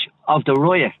footage of the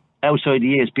riot outside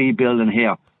the ESB building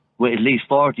here with at least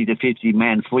 40 to 50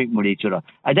 men fighting with each other.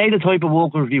 Are they the type of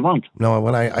workers we want? No,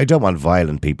 well, I don't want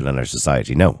violent people in our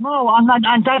society, no. No,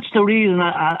 and that's the reason,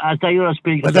 as they are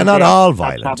speaking. But they're not all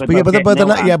violent.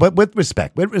 But with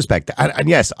respect. And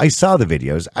yes, I saw the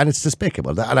videos, and it's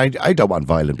despicable. And I don't want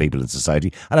violent people in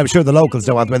society, and I'm sure the locals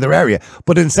don't want them in their area.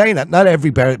 But in saying that, not every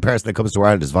person that comes to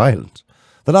Ireland is violent.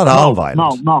 They're not all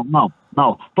violent.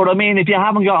 No. But I mean, if you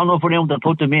haven't got enough room to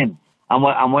put them in,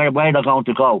 and where they're going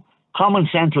to go, common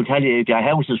sense will tell you if your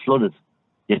house is flooded,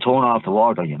 you turn off the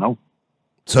water,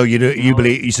 So you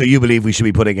believe we should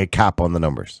be putting a cap on the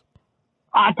numbers?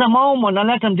 at the moment, and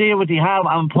let them deal with what they have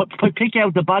and pick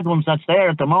out the bad ones that's there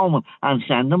at the moment and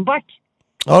send them back.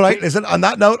 All right, listen, on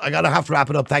that note, I got to have to wrap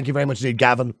it up. Thank you very much indeed,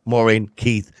 Gavin, Maureen,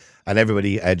 Keith, and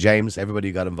everybody, James, everybody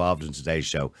who got involved in today's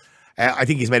show. I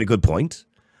think he's made a good point.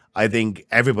 I think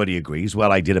everybody agrees.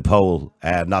 Well, I did a poll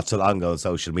not so long ago on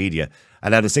social media,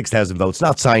 and out of 6,000 votes,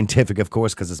 not scientific, of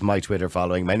course, because it's my Twitter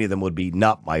following. Many of them would be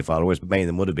not my followers, but many of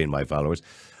them would have been my followers.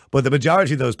 But the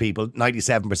majority of those people,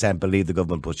 97%, believe the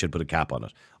government should put a cap on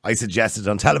it. I suggested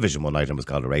on television one night, and was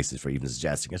called a racist for even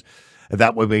suggesting it,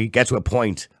 that when we get to a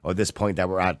point, or this point that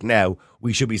we're at now,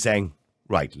 we should be saying,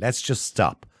 right, let's just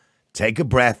stop. Take a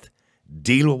breath,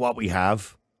 deal with what we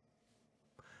have.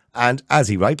 And as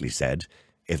he rightly said,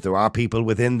 if there are people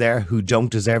within there who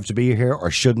don't deserve to be here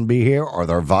or shouldn't be here or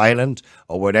they're violent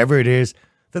or whatever it is,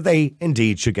 that they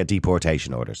indeed should get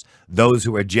deportation orders. Those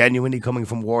who are genuinely coming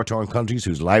from war-torn countries,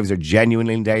 whose lives are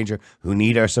genuinely in danger, who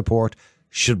need our support,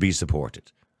 should be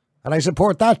supported. And I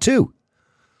support that too.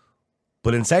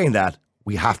 But in saying that,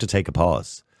 we have to take a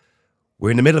pause.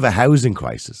 We're in the middle of a housing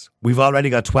crisis. We've already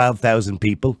got 12,000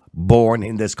 people born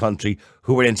in this country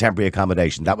who were in temporary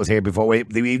accommodation. That was here before we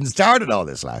even started all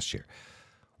this last year.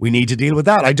 We need to deal with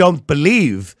that. I don't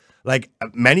believe, like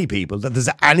many people, that there's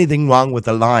anything wrong with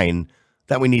the line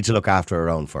that we need to look after our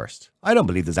own first. I don't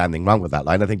believe there's anything wrong with that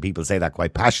line. I think people say that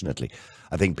quite passionately.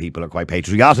 I think people are quite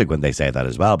patriotic when they say that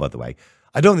as well, by the way.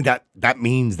 I don't think that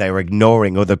means they're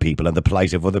ignoring other people and the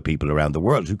plight of other people around the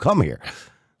world who come here.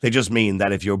 They just mean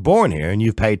that if you're born here and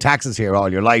you've paid taxes here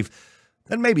all your life,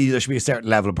 then maybe there should be a certain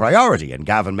level of priority. And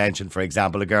Gavin mentioned, for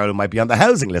example, a girl who might be on the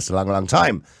housing list a long, long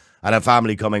time, and a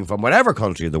family coming from whatever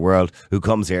country of the world who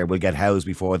comes here will get housed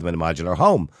before them in a modular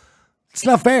home. It's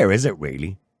not fair, is it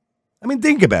really? I mean,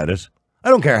 think about it. I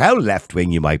don't care how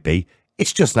left-wing you might be.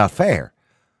 It's just not fair.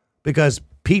 Because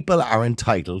people are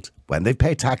entitled, when they've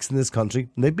paid tax in this country,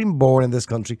 and they've been born in this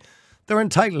country, they're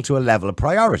entitled to a level of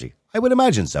priority. I would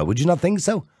imagine so. Would you not think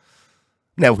so?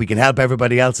 Now, if we can help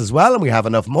everybody else as well, and we have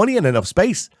enough money and enough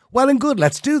space, well and good,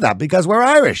 let's do that, because we're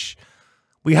Irish.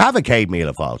 We have a Céad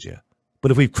Míle Fáilte.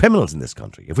 But if we've criminals in this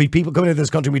country, if we've people coming into this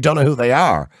country and we don't know who they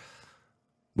are,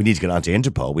 we need to get onto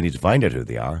Interpol. We need to find out who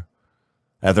they are.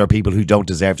 If there are people who don't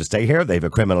deserve to stay here, they have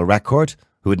a criminal record,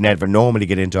 who would never normally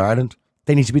get into Ireland,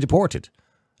 they need to be deported.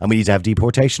 And we need to have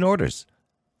deportation orders.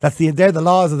 They're the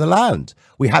laws of the land.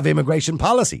 We have immigration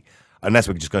policy. Unless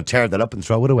we're just going to tear that up and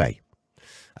throw it away.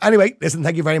 Anyway, listen,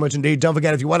 thank you very much indeed. Don't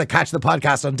forget, if you want to catch the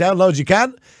podcast on downloads, you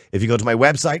can. If you go to my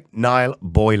website,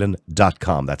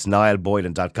 niallboylan.com. That's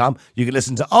niallboylan.com. You can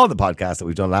listen to all the podcasts that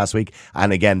we've done last week.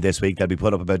 And again, this week, they'll be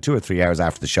put up about 2 or 3 hours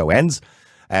after the show ends.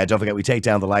 Don't forget, we take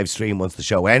down the live stream once the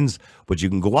show ends. But you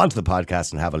can go onto the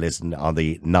podcast and have a listen on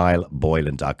the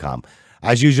niallboylan.com.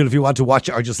 As usual, if you want to watch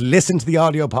it or just listen to the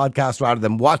audio podcast rather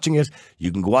than watching it,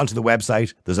 you can go onto the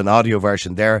website. There's an audio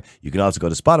version there. You can also go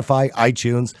to Spotify,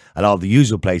 iTunes, and all the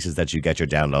usual places that you get your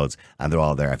downloads. And they're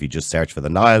all there. If you just search for the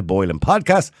Niall Boylan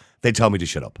podcast, they tell me to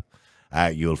shut up.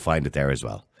 You'll find it there as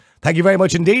well. Thank you very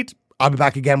much indeed. I'll be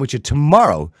back again with you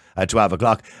tomorrow at 12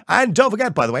 o'clock. And don't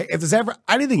forget, by the way, if there's ever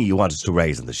anything you want us to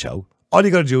raise in the show, all you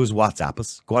got to do is WhatsApp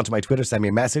us. Go onto my Twitter, send me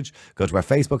a message. Go to our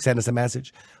Facebook, send us a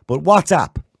message. But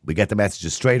WhatsApp, we get the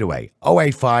messages straight away.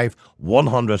 085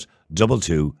 100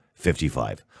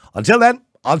 2255. Until then,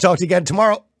 I'll talk to you again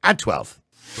tomorrow at 12.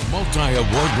 The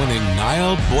multi-award-winning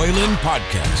Niall Boylan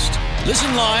Podcast.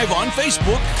 Listen live on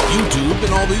Facebook, YouTube,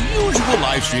 and all the usual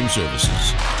live stream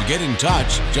services. To get in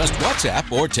touch, just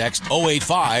WhatsApp or text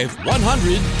 085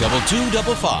 100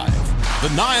 2255. The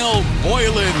Niall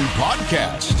Boylan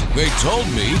Podcast. They told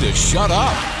me to shut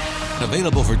up.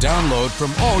 Available for download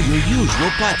from all your usual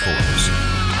platforms.